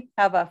 everybody.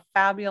 Have a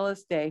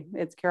fabulous day.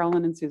 It's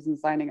Carolyn and Susan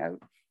signing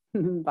out.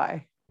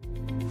 Bye.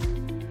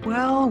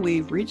 Well,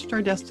 we've reached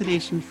our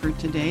destination for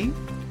today.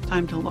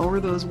 Time to lower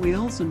those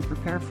wheels and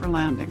prepare for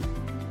landing.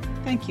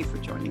 Thank you for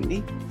joining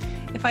me.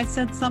 If I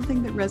said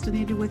something that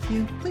resonated with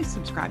you, please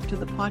subscribe to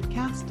the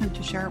podcast and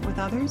to share it with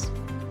others.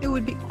 It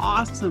would be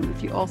awesome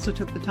if you also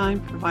took the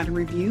time to provide a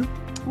review,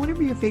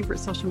 whatever your favorite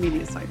social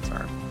media sites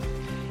are.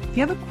 If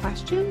you have a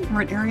question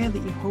or an area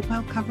that you hope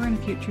I'll cover in a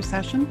future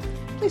session,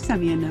 please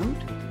send me a note,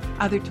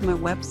 either to my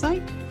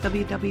website,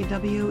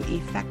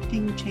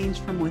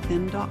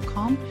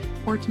 www.effectingchangefromwithin.com,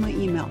 or to my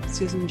email,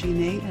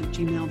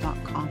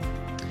 susangna@gmail.com.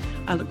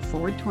 I look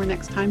forward to our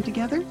next time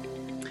together.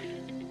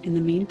 In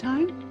the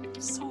meantime,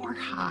 soar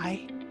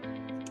high.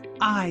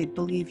 I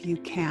believe you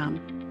can.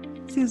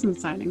 Susan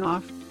signing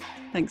off.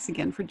 Thanks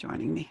again for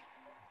joining me.